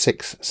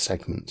 6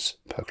 segments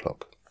per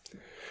clock.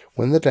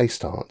 When the day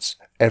starts,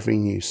 every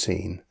new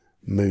scene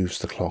moves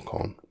the clock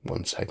on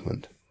 1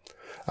 segment.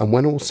 And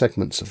when all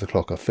segments of the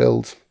clock are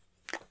filled,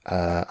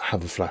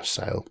 have a flash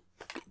sale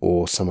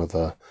or some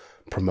other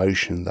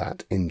promotion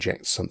that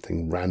injects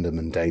something random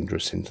and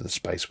dangerous into the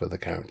space where the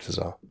characters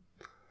are.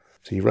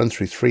 So you run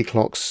through 3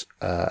 clocks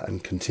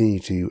and continue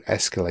to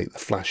escalate the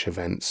flash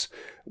events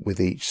with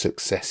each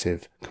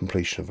successive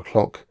completion of a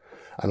clock.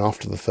 And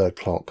after the 3rd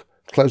clock,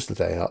 close the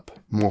day up,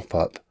 mop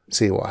up,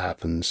 see what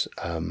happens,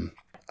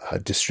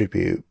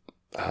 distribute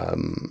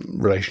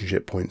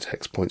relationship points,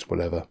 hex points,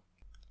 whatever.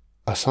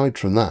 Aside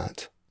from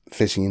that,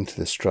 fitting into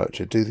this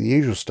structure, do the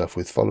usual stuff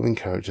with following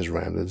characters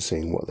around and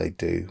seeing what they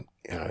do.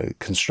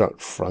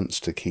 Construct fronts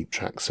to keep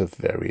tracks of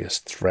various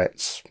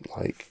threats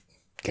like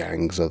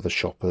gangs, other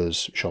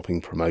shoppers,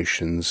 shopping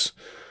promotions,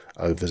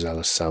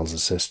 overzealous sales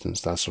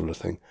assistants, that sort of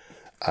thing.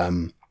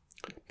 But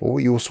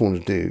what you also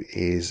want to do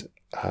is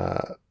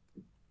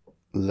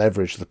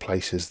leverage the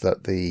places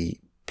that the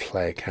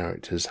player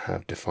characters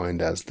have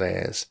defined as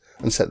theirs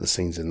and set the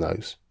scenes in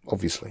those,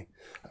 obviously.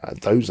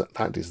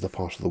 That is the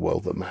part of the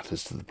world that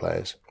matters to the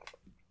players.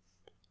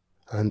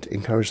 And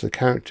encourage the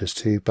characters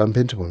to bump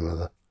into one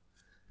another.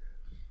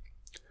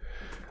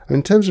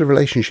 In terms of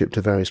relationship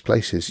to various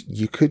places,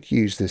 you could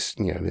use this,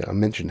 I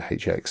mentioned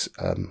HX,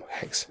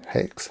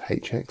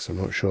 HX, I'm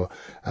not sure,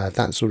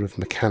 that sort of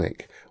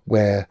mechanic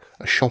where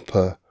a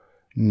shopper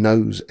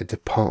knows a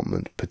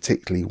department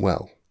particularly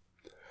well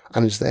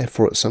and is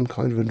therefore at some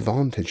kind of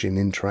advantage in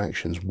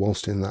interactions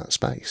whilst in that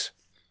space.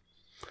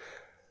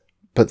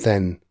 But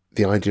then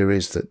the idea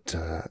is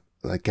that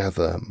they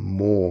gather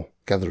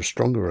a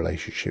stronger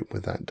relationship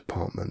with that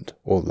department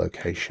or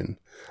location.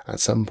 At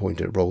some point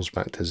it rolls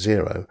back to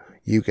 0,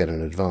 you get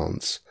an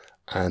advance,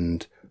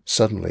 and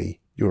suddenly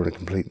you're in a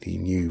completely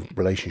new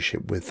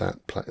relationship with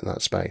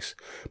that space.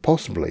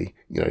 Possibly,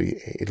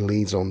 it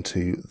leads on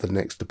to the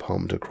next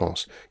department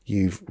across.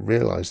 You've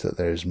realised that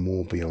there is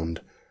more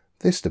beyond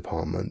this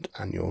department,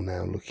 and you're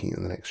now looking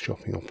at the next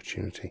shopping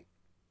opportunity.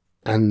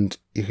 And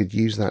you could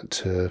use that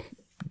to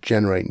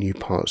generate new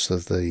parts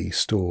of the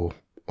store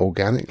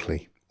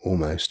organically,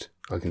 almost,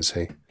 I can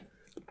see.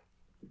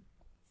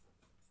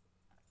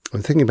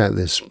 I'm thinking about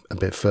this a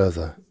bit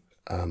further.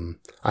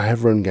 I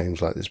have run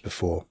games like this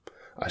before.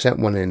 I set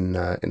one in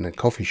a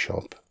coffee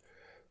shop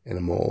in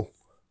a mall,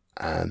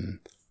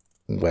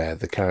 where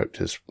the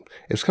characters,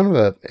 it was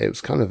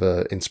kind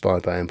of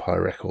inspired by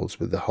Empire Records,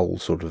 with the whole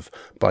sort of,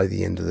 by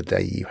the end of the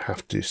day you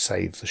have to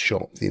save the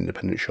shop, the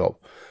independent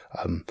shop.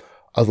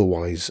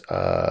 Otherwise,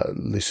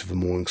 Lucifer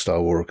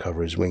Morningstar will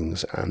recover his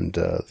wings and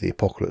the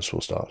apocalypse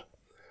will start.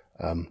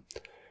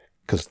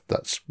 Because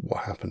that's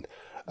what happened.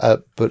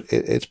 But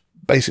it's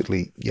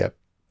basically,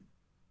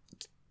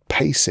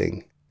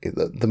 pacing.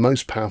 The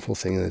most powerful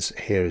thing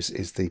here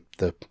is the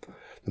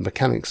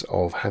mechanics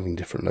of having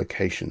different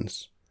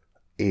locations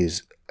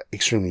is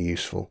extremely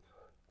useful,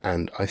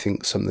 and I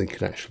think something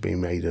could actually be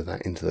made of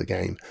that into the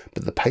game.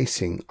 But the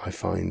pacing, I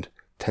find,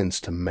 tends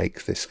to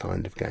make this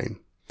kind of game,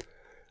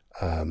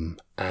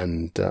 and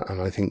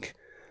I think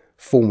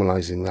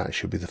formalising that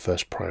should be the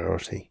first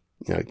priority.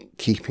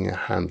 Keeping a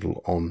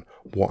handle on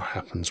what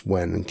happens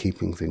when and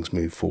keeping things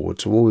move forward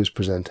to always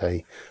present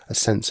a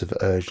sense of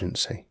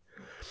urgency.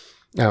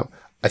 Now,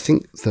 I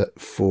think that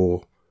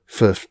for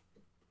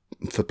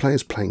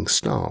players playing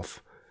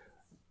staff,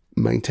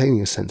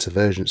 maintaining a sense of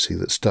urgency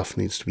that stuff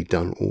needs to be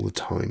done all the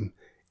time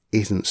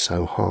isn't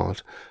so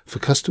hard. For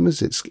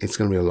customers, it's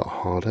going to be a lot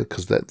harder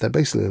because they're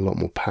basically a lot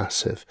more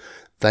passive.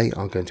 They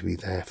are going to be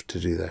there to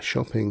do their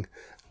shopping,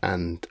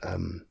 and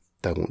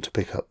they want to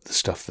pick up the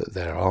stuff that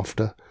they're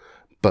after.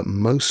 But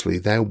mostly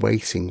they're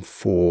waiting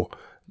for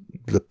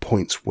the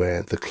points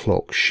where the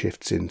clock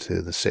shifts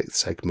into the 6th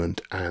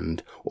segment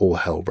and all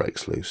hell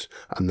breaks loose,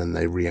 and then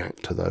they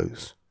react to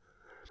those.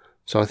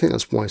 So I think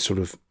that's why sort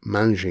of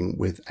managing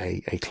with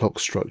a clock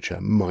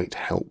structure might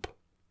help.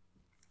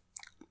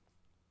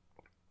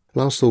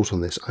 Last thought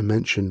on this, I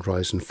mentioned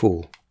Rise and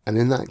Fall, and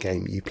in that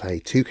game you play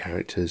 2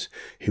 characters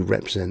who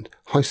represent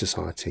high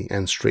society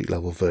and street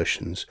level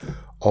versions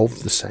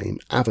of the same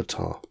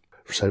avatar.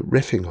 So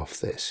riffing off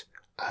this,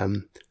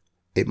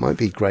 it might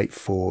be great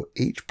for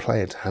each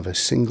player to have a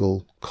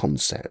single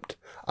concept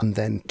and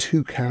then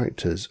 2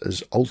 characters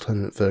as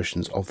alternate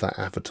versions of that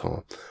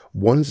avatar.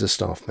 One is a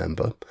staff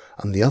member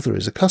and the other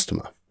is a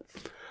customer.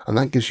 And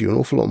that gives you an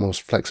awful lot more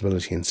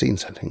flexibility in scene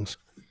settings.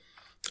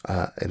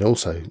 It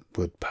also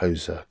would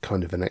pose a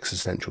kind of an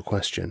existential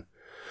question.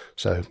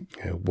 So,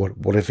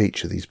 what if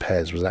each of these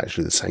pairs was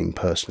actually the same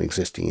person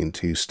existing in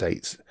 2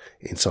 states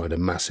inside a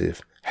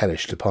massive,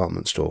 hellish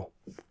department store?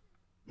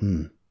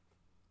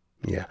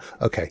 Yeah,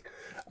 okay.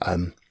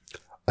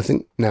 I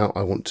think now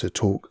I want to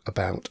talk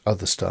about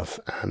other stuff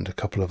and a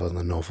couple of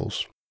other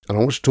novels. And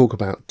I want to talk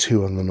about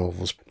 2 other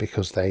novels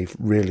because they've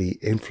really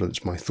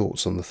influenced my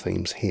thoughts on the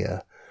themes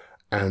here,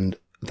 and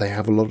they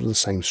have a lot of the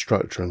same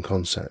structure and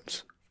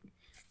concepts.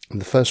 And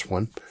the first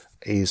one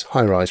is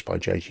High Rise by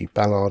J.G.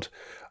 Ballard.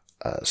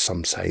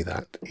 Some say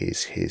that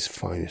is his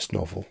finest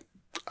novel.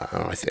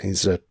 I think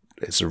he's a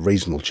it's a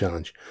reasonable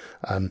challenge.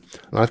 And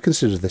I've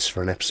considered this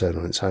for an episode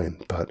on its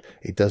own, but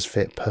it does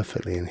fit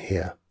perfectly in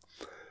here.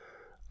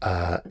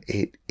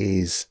 It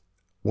is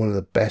one of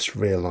the best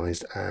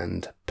realised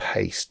and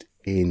paced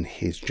in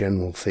his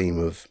general theme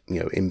of,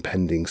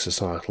 impending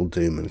societal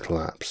doom and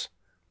collapse.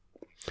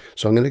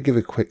 So I'm going to give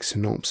a quick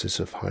synopsis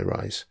of High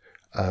Rise.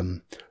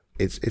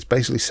 It's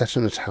basically set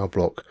on a tower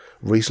block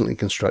recently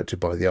constructed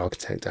by the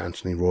architect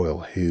Anthony Royal,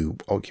 who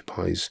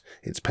occupies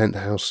its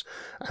penthouse,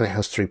 and it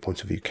has 3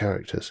 point of view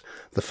characters.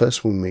 The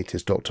first one we meet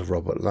is Dr.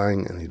 Robert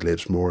Lang, and he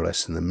lives more or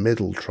less in the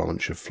middle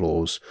tranche of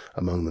floors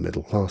among the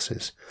middle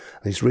classes.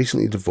 And he's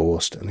recently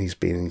divorced, and he's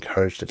been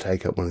encouraged to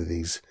take up one of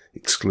these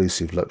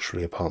exclusive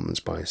luxury apartments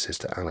by his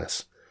sister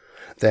Alice.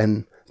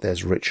 Then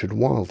there's Richard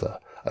Wilder,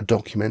 a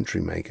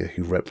documentary maker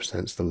who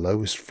represents the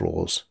lowest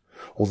floors.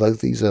 Although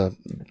they're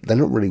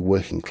not really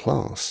working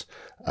class.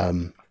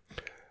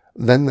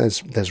 Then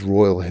there's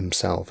Royal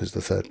himself as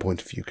the third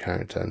point of view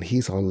character, and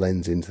he's our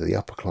lens into the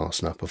upper class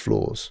and upper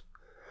floors.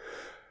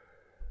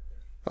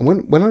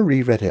 And when I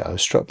reread it, I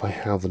was struck by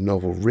how the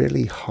novel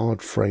really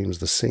hard frames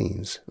the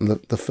scenes. And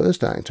the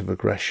first act of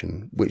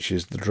aggression, which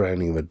is the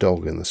drowning of a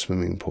dog in the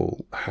swimming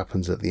pool,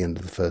 happens at the end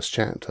of the first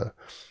chapter.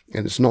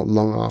 And it's not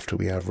long after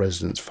we have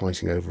residents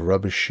fighting over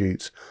rubbish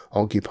chutes,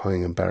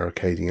 occupying and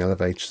barricading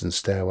elevators and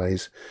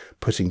stairways,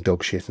 putting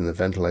dog shit in the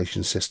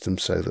ventilation system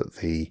so that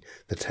the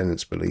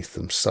tenants beneath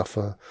them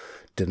suffer,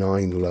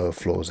 denying the lower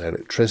floors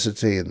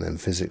electricity, and then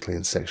physically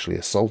and sexually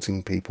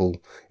assaulting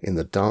people in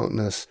the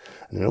darkness.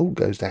 And it all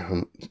goes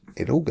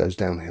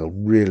downhill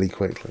really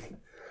quickly.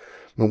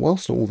 And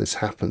whilst all this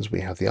happens,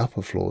 we have the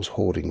upper floors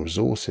hoarding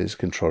resources,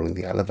 controlling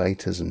the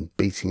elevators and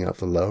beating up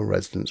the lower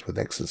residents with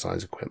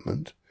exercise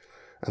equipment,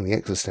 and the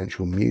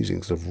existential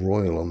musings of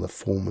Royal on the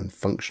form and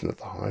function of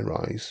the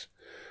high-rise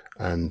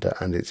and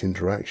its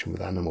interaction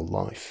with animal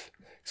life.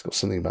 It's got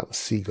something about the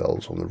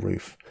seagulls on the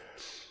roof.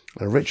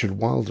 And Richard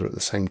Wilder at the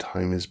same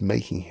time is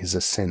making his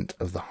ascent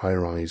of the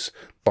high-rise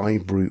by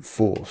brute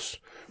force,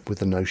 with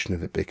the notion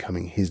of it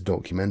becoming his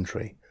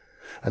documentary.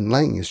 And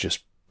Lang is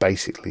just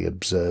basically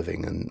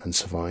observing and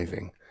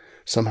surviving.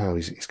 Somehow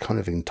he's kind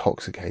of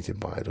intoxicated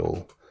by it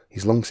all.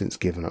 He's long since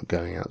given up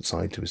going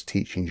outside to his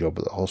teaching job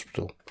at the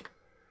hospital.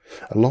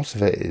 A lot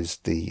of it is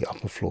the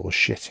upper floors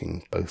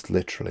shitting, both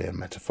literally and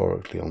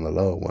metaphorically, on the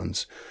lower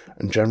ones,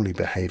 and generally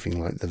behaving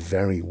like the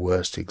very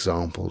worst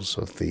examples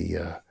of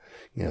the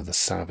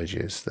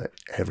savages that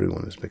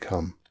everyone has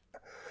become.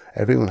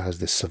 Everyone has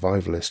this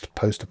survivalist,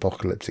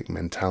 post-apocalyptic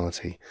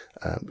mentality,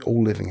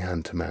 all living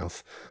hand to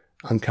mouth,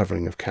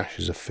 uncovering of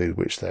caches of food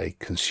which they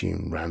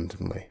consume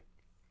randomly.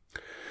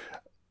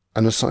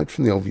 And aside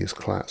from the obvious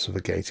collapse of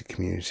a gated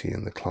community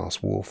and the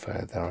class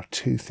warfare, there are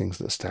two things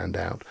that stand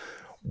out.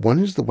 One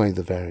is the way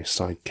the various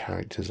side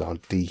characters are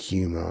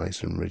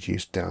dehumanized and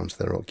reduced down to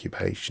their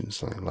occupations,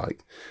 something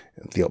like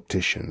the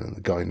optician and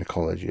the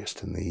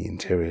gynecologist and the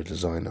interior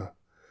designer.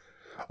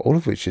 All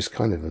of which is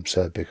kind of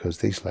absurd because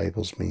these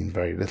labels mean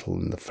very little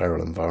in the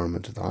feral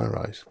environment of the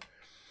high-rise.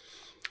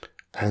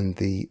 And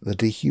the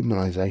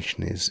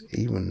dehumanization is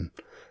even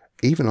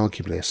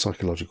arguably a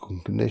psychological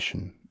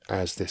condition,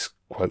 as this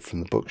quote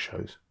from the book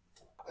shows.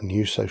 A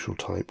new social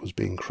type was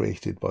being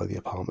created by the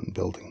apartment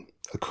building.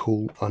 A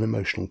cool,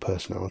 unemotional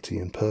personality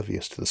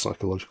impervious to the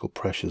psychological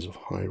pressures of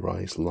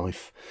high-rise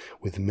life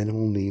with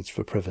minimal needs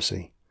for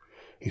privacy,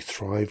 who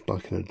thrived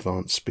like an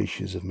advanced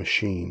species of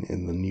machine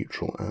in the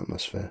neutral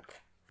atmosphere.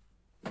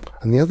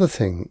 And the other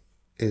thing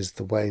is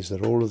the ways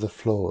that all of the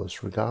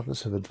floors,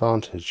 regardless of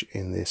advantage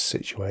in this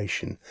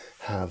situation,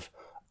 have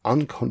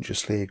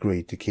unconsciously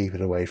agreed to keep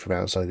it away from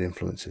outside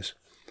influences.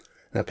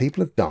 Now,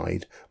 people have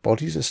died,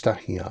 bodies are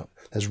stacking up,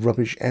 there's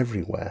rubbish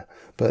everywhere,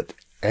 but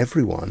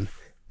everyone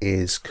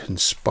is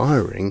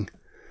conspiring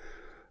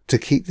to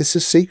keep this a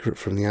secret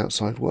from the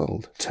outside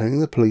world, turning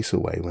the police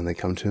away when they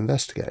come to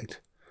investigate.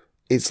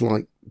 It's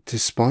like,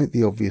 despite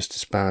the obvious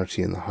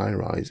disparity in the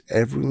high-rise,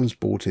 everyone's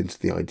bought into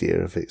the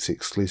idea of its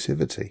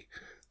exclusivity.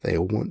 They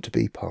all want to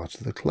be part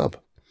of the club.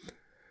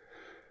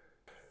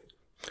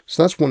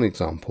 So that's one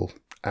example,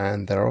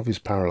 and there are obvious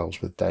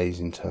parallels with Days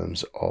in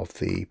terms of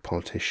the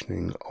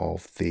partitioning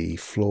of the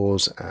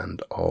floors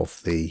and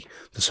of the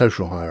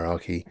social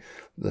hierarchy.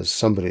 There's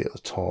somebody at the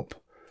top.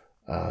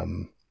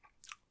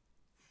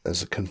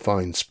 There's a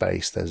confined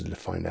space, there's a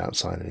defined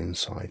outside and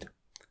inside.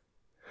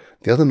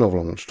 The other novel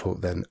I want to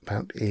talk then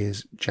about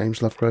is James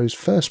Lovegrove's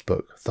first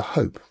book, The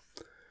Hope.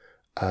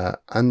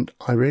 And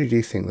I really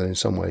do think that in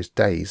some ways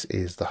Days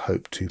is The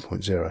Hope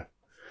 2.0.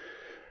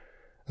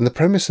 And the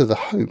premise of The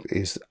Hope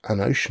is an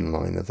ocean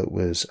liner that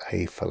was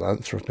a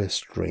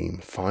philanthropist's dream,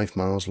 5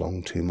 miles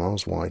long, 2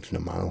 miles wide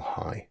and 1 mile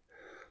high,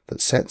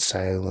 that set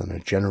sail and a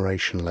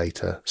generation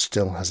later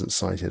still hasn't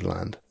sighted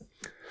land.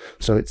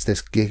 So it's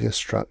this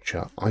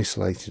giga-structure,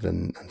 isolated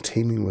and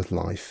teeming with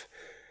life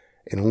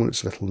in all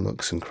its little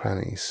nooks and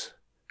crannies.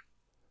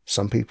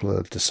 Some people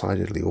are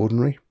decidedly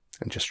ordinary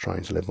and just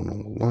trying to live a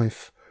normal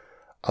life.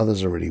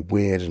 Others are really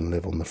weird and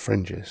live on the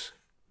fringes.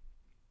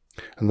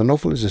 And the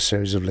novel is a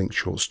series of linked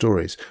short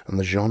stories, and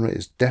the genre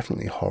is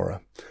definitely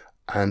horror.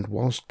 And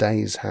whilst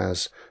Days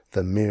has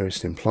the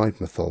merest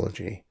implied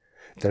mythology,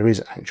 there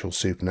is actual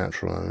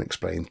supernatural and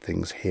unexplained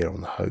things here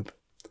on the Hope.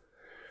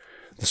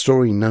 The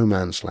story No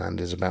Man's Land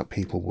is about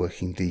people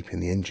working deep in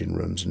the engine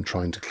rooms and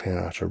trying to clear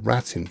out a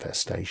rat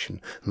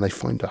infestation, and they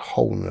find a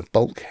hole in a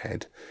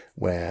bulkhead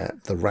where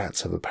the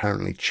rats have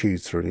apparently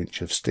chewed through an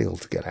inch of steel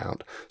to get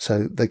out.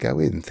 So they go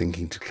in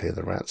thinking to clear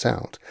the rats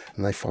out,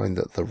 and they find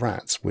that the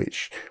rats,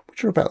 which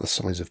are about the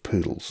size of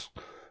poodles,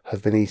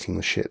 have been eating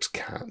the ship's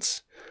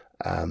cats.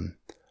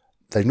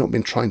 They've not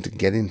been trying to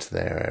get into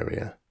their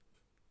area.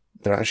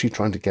 They're actually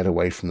trying to get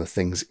away from the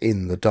things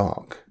in the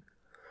dark.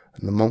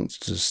 And the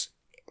monsters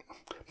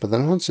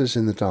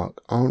in the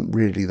dark aren't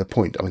really the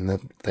point. I mean,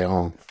 they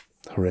are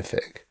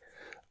horrific.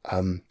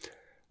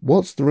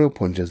 What's the real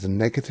point is the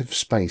negative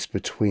space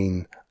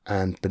between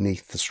and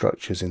beneath the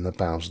structures in the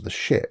bows of the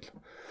ship.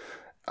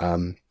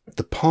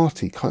 The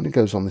party kind of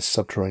goes on this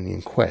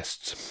subterranean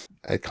quest.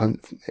 It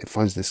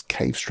finds this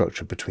cave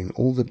structure between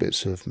all the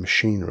bits of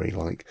machinery,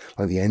 like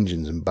the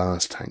engines and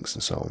ballast tanks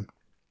and so on.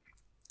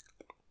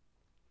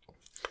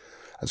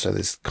 And so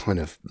there's kind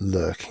of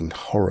lurking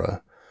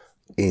horror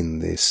in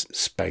this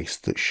space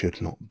that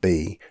should not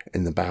be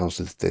in the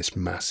bowels of this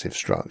massive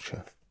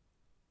structure.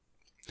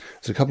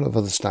 There's a couple of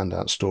other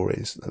standout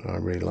stories that I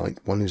really like.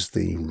 One is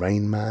the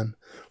Rain Man,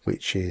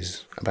 which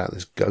is about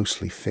this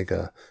ghostly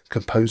figure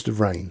composed of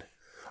rain,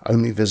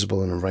 only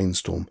visible in a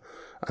rainstorm,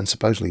 and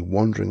supposedly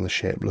wandering the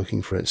ship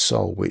looking for its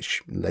soul,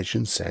 which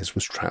legend says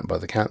was trapped by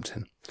the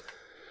captain.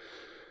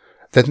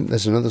 Then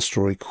there's another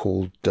story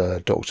called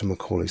Dr.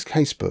 Macaulay's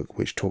Casebook,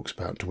 which talks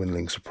about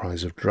dwindling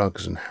supplies of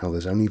drugs and how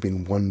there's only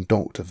been one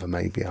doctor for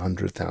maybe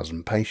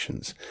 100,000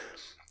 patients,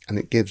 and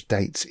it gives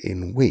dates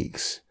in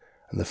weeks.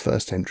 And the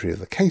first entry of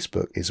the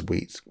casebook is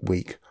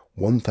week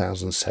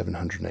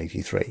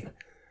 1783.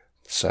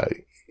 So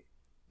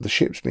the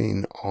ship's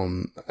been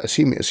on,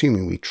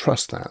 assuming we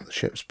trust that, the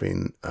ship's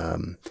been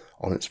on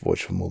its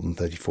voyage for more than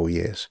 34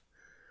 years.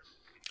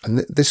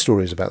 And this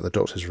story is about the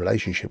doctor's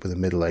relationship with a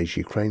middle-aged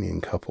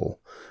Ukrainian couple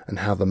and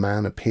how the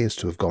man appears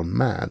to have gone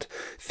mad,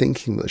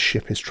 thinking that the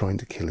ship is trying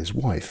to kill his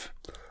wife.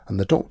 And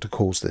the doctor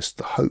calls this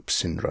the Hope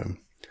Syndrome.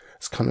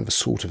 It's kind of a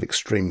sort of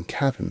extreme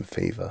cabin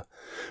fever.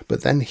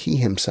 But then he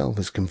himself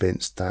is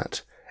convinced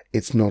that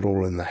it's not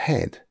all in the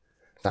head,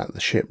 that the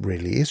ship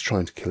really is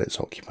trying to kill its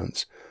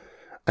occupants.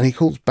 And he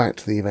calls back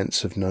to the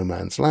events of No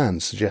Man's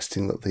Land,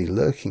 suggesting that the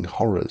lurking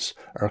horrors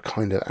are a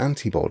kind of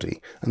antibody,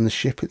 and the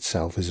ship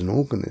itself is an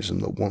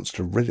organism that wants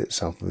to rid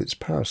itself of its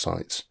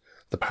parasites,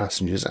 the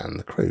passengers and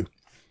the crew.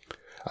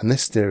 And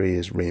this theory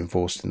is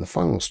reinforced in the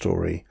final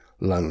story,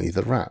 Lonely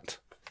the Rat.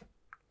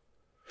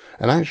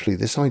 And actually,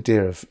 this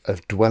idea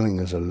of dwelling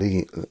as a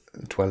living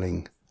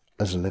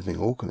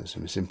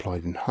organism is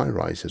implied in High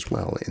Rise as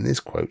well, in this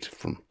quote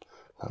from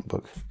that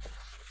book.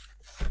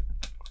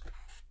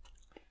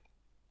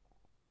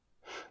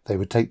 They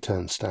would take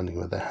turns standing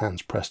with their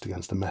hands pressed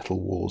against the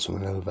metal walls of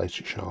an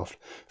elevator shaft,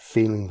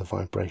 feeling the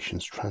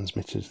vibrations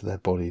transmitted to their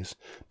bodies,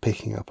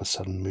 picking up a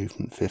sudden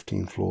movement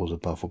 15 floors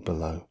above or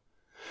below.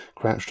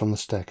 Crouched on the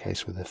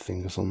staircase with their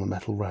fingers on the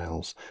metal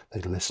rails, they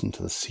listened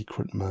to the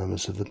secret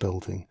murmurs of the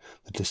building,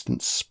 the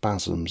distant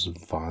spasms of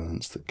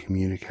violence that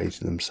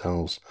communicated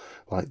themselves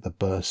like the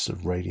bursts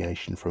of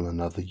radiation from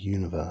another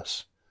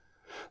universe.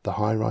 The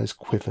high-rise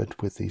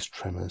quivered with these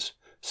tremors,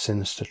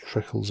 sinister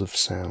trickles of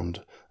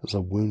sound as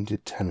a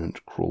wounded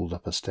tenant crawled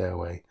up a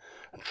stairway,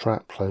 a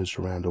trap closed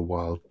around a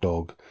wild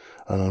dog,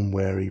 an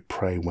unwary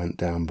prey went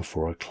down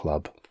before a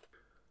club.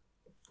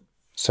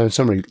 So in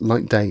summary,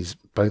 like Days,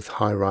 both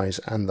High Rise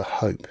and The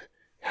Hope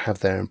have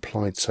their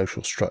implied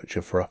social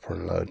structure for upper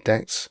and lower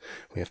decks.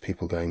 We have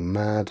people going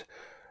mad,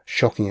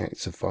 shocking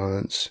acts of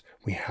violence.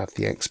 We have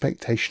the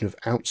expectation of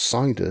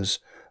outsiders,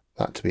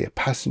 that to be a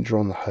passenger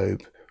on The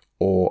Hope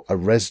or a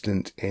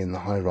resident in the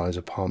high-rise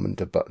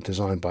apartment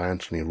designed by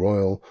Anthony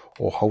Royal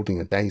or holding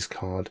a Days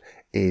card,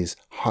 is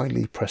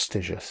highly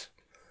prestigious.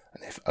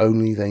 And if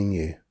only they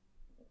knew.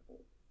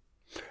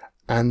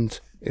 And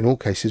in all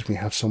cases, we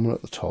have someone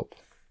at the top.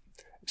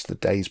 It's the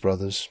Days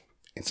brothers,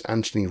 it's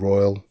Anthony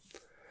Royal,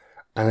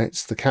 and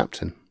it's the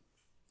captain.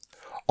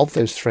 Of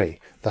those three,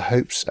 the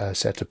Hope's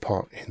set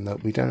apart in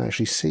that we don't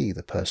actually see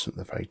the person at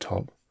the very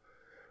top.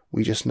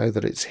 We just know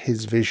that it's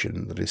his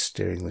vision that is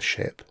steering the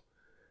ship,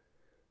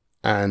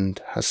 and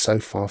has so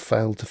far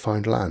failed to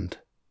find land,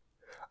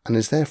 and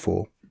is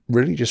therefore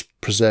really just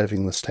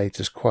preserving the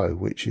status quo,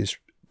 which is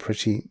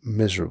pretty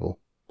miserable.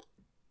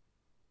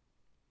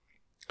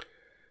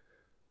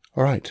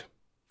 Alright,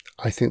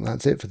 I think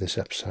that's it for this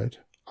episode.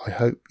 I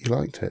hope you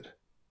liked it.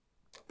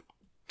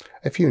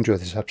 If you enjoyed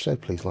this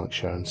episode, please like,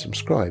 share and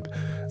subscribe.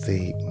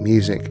 The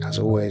music, as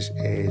always,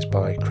 is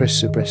by Chris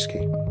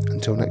Zabriskie.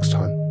 Until next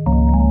time.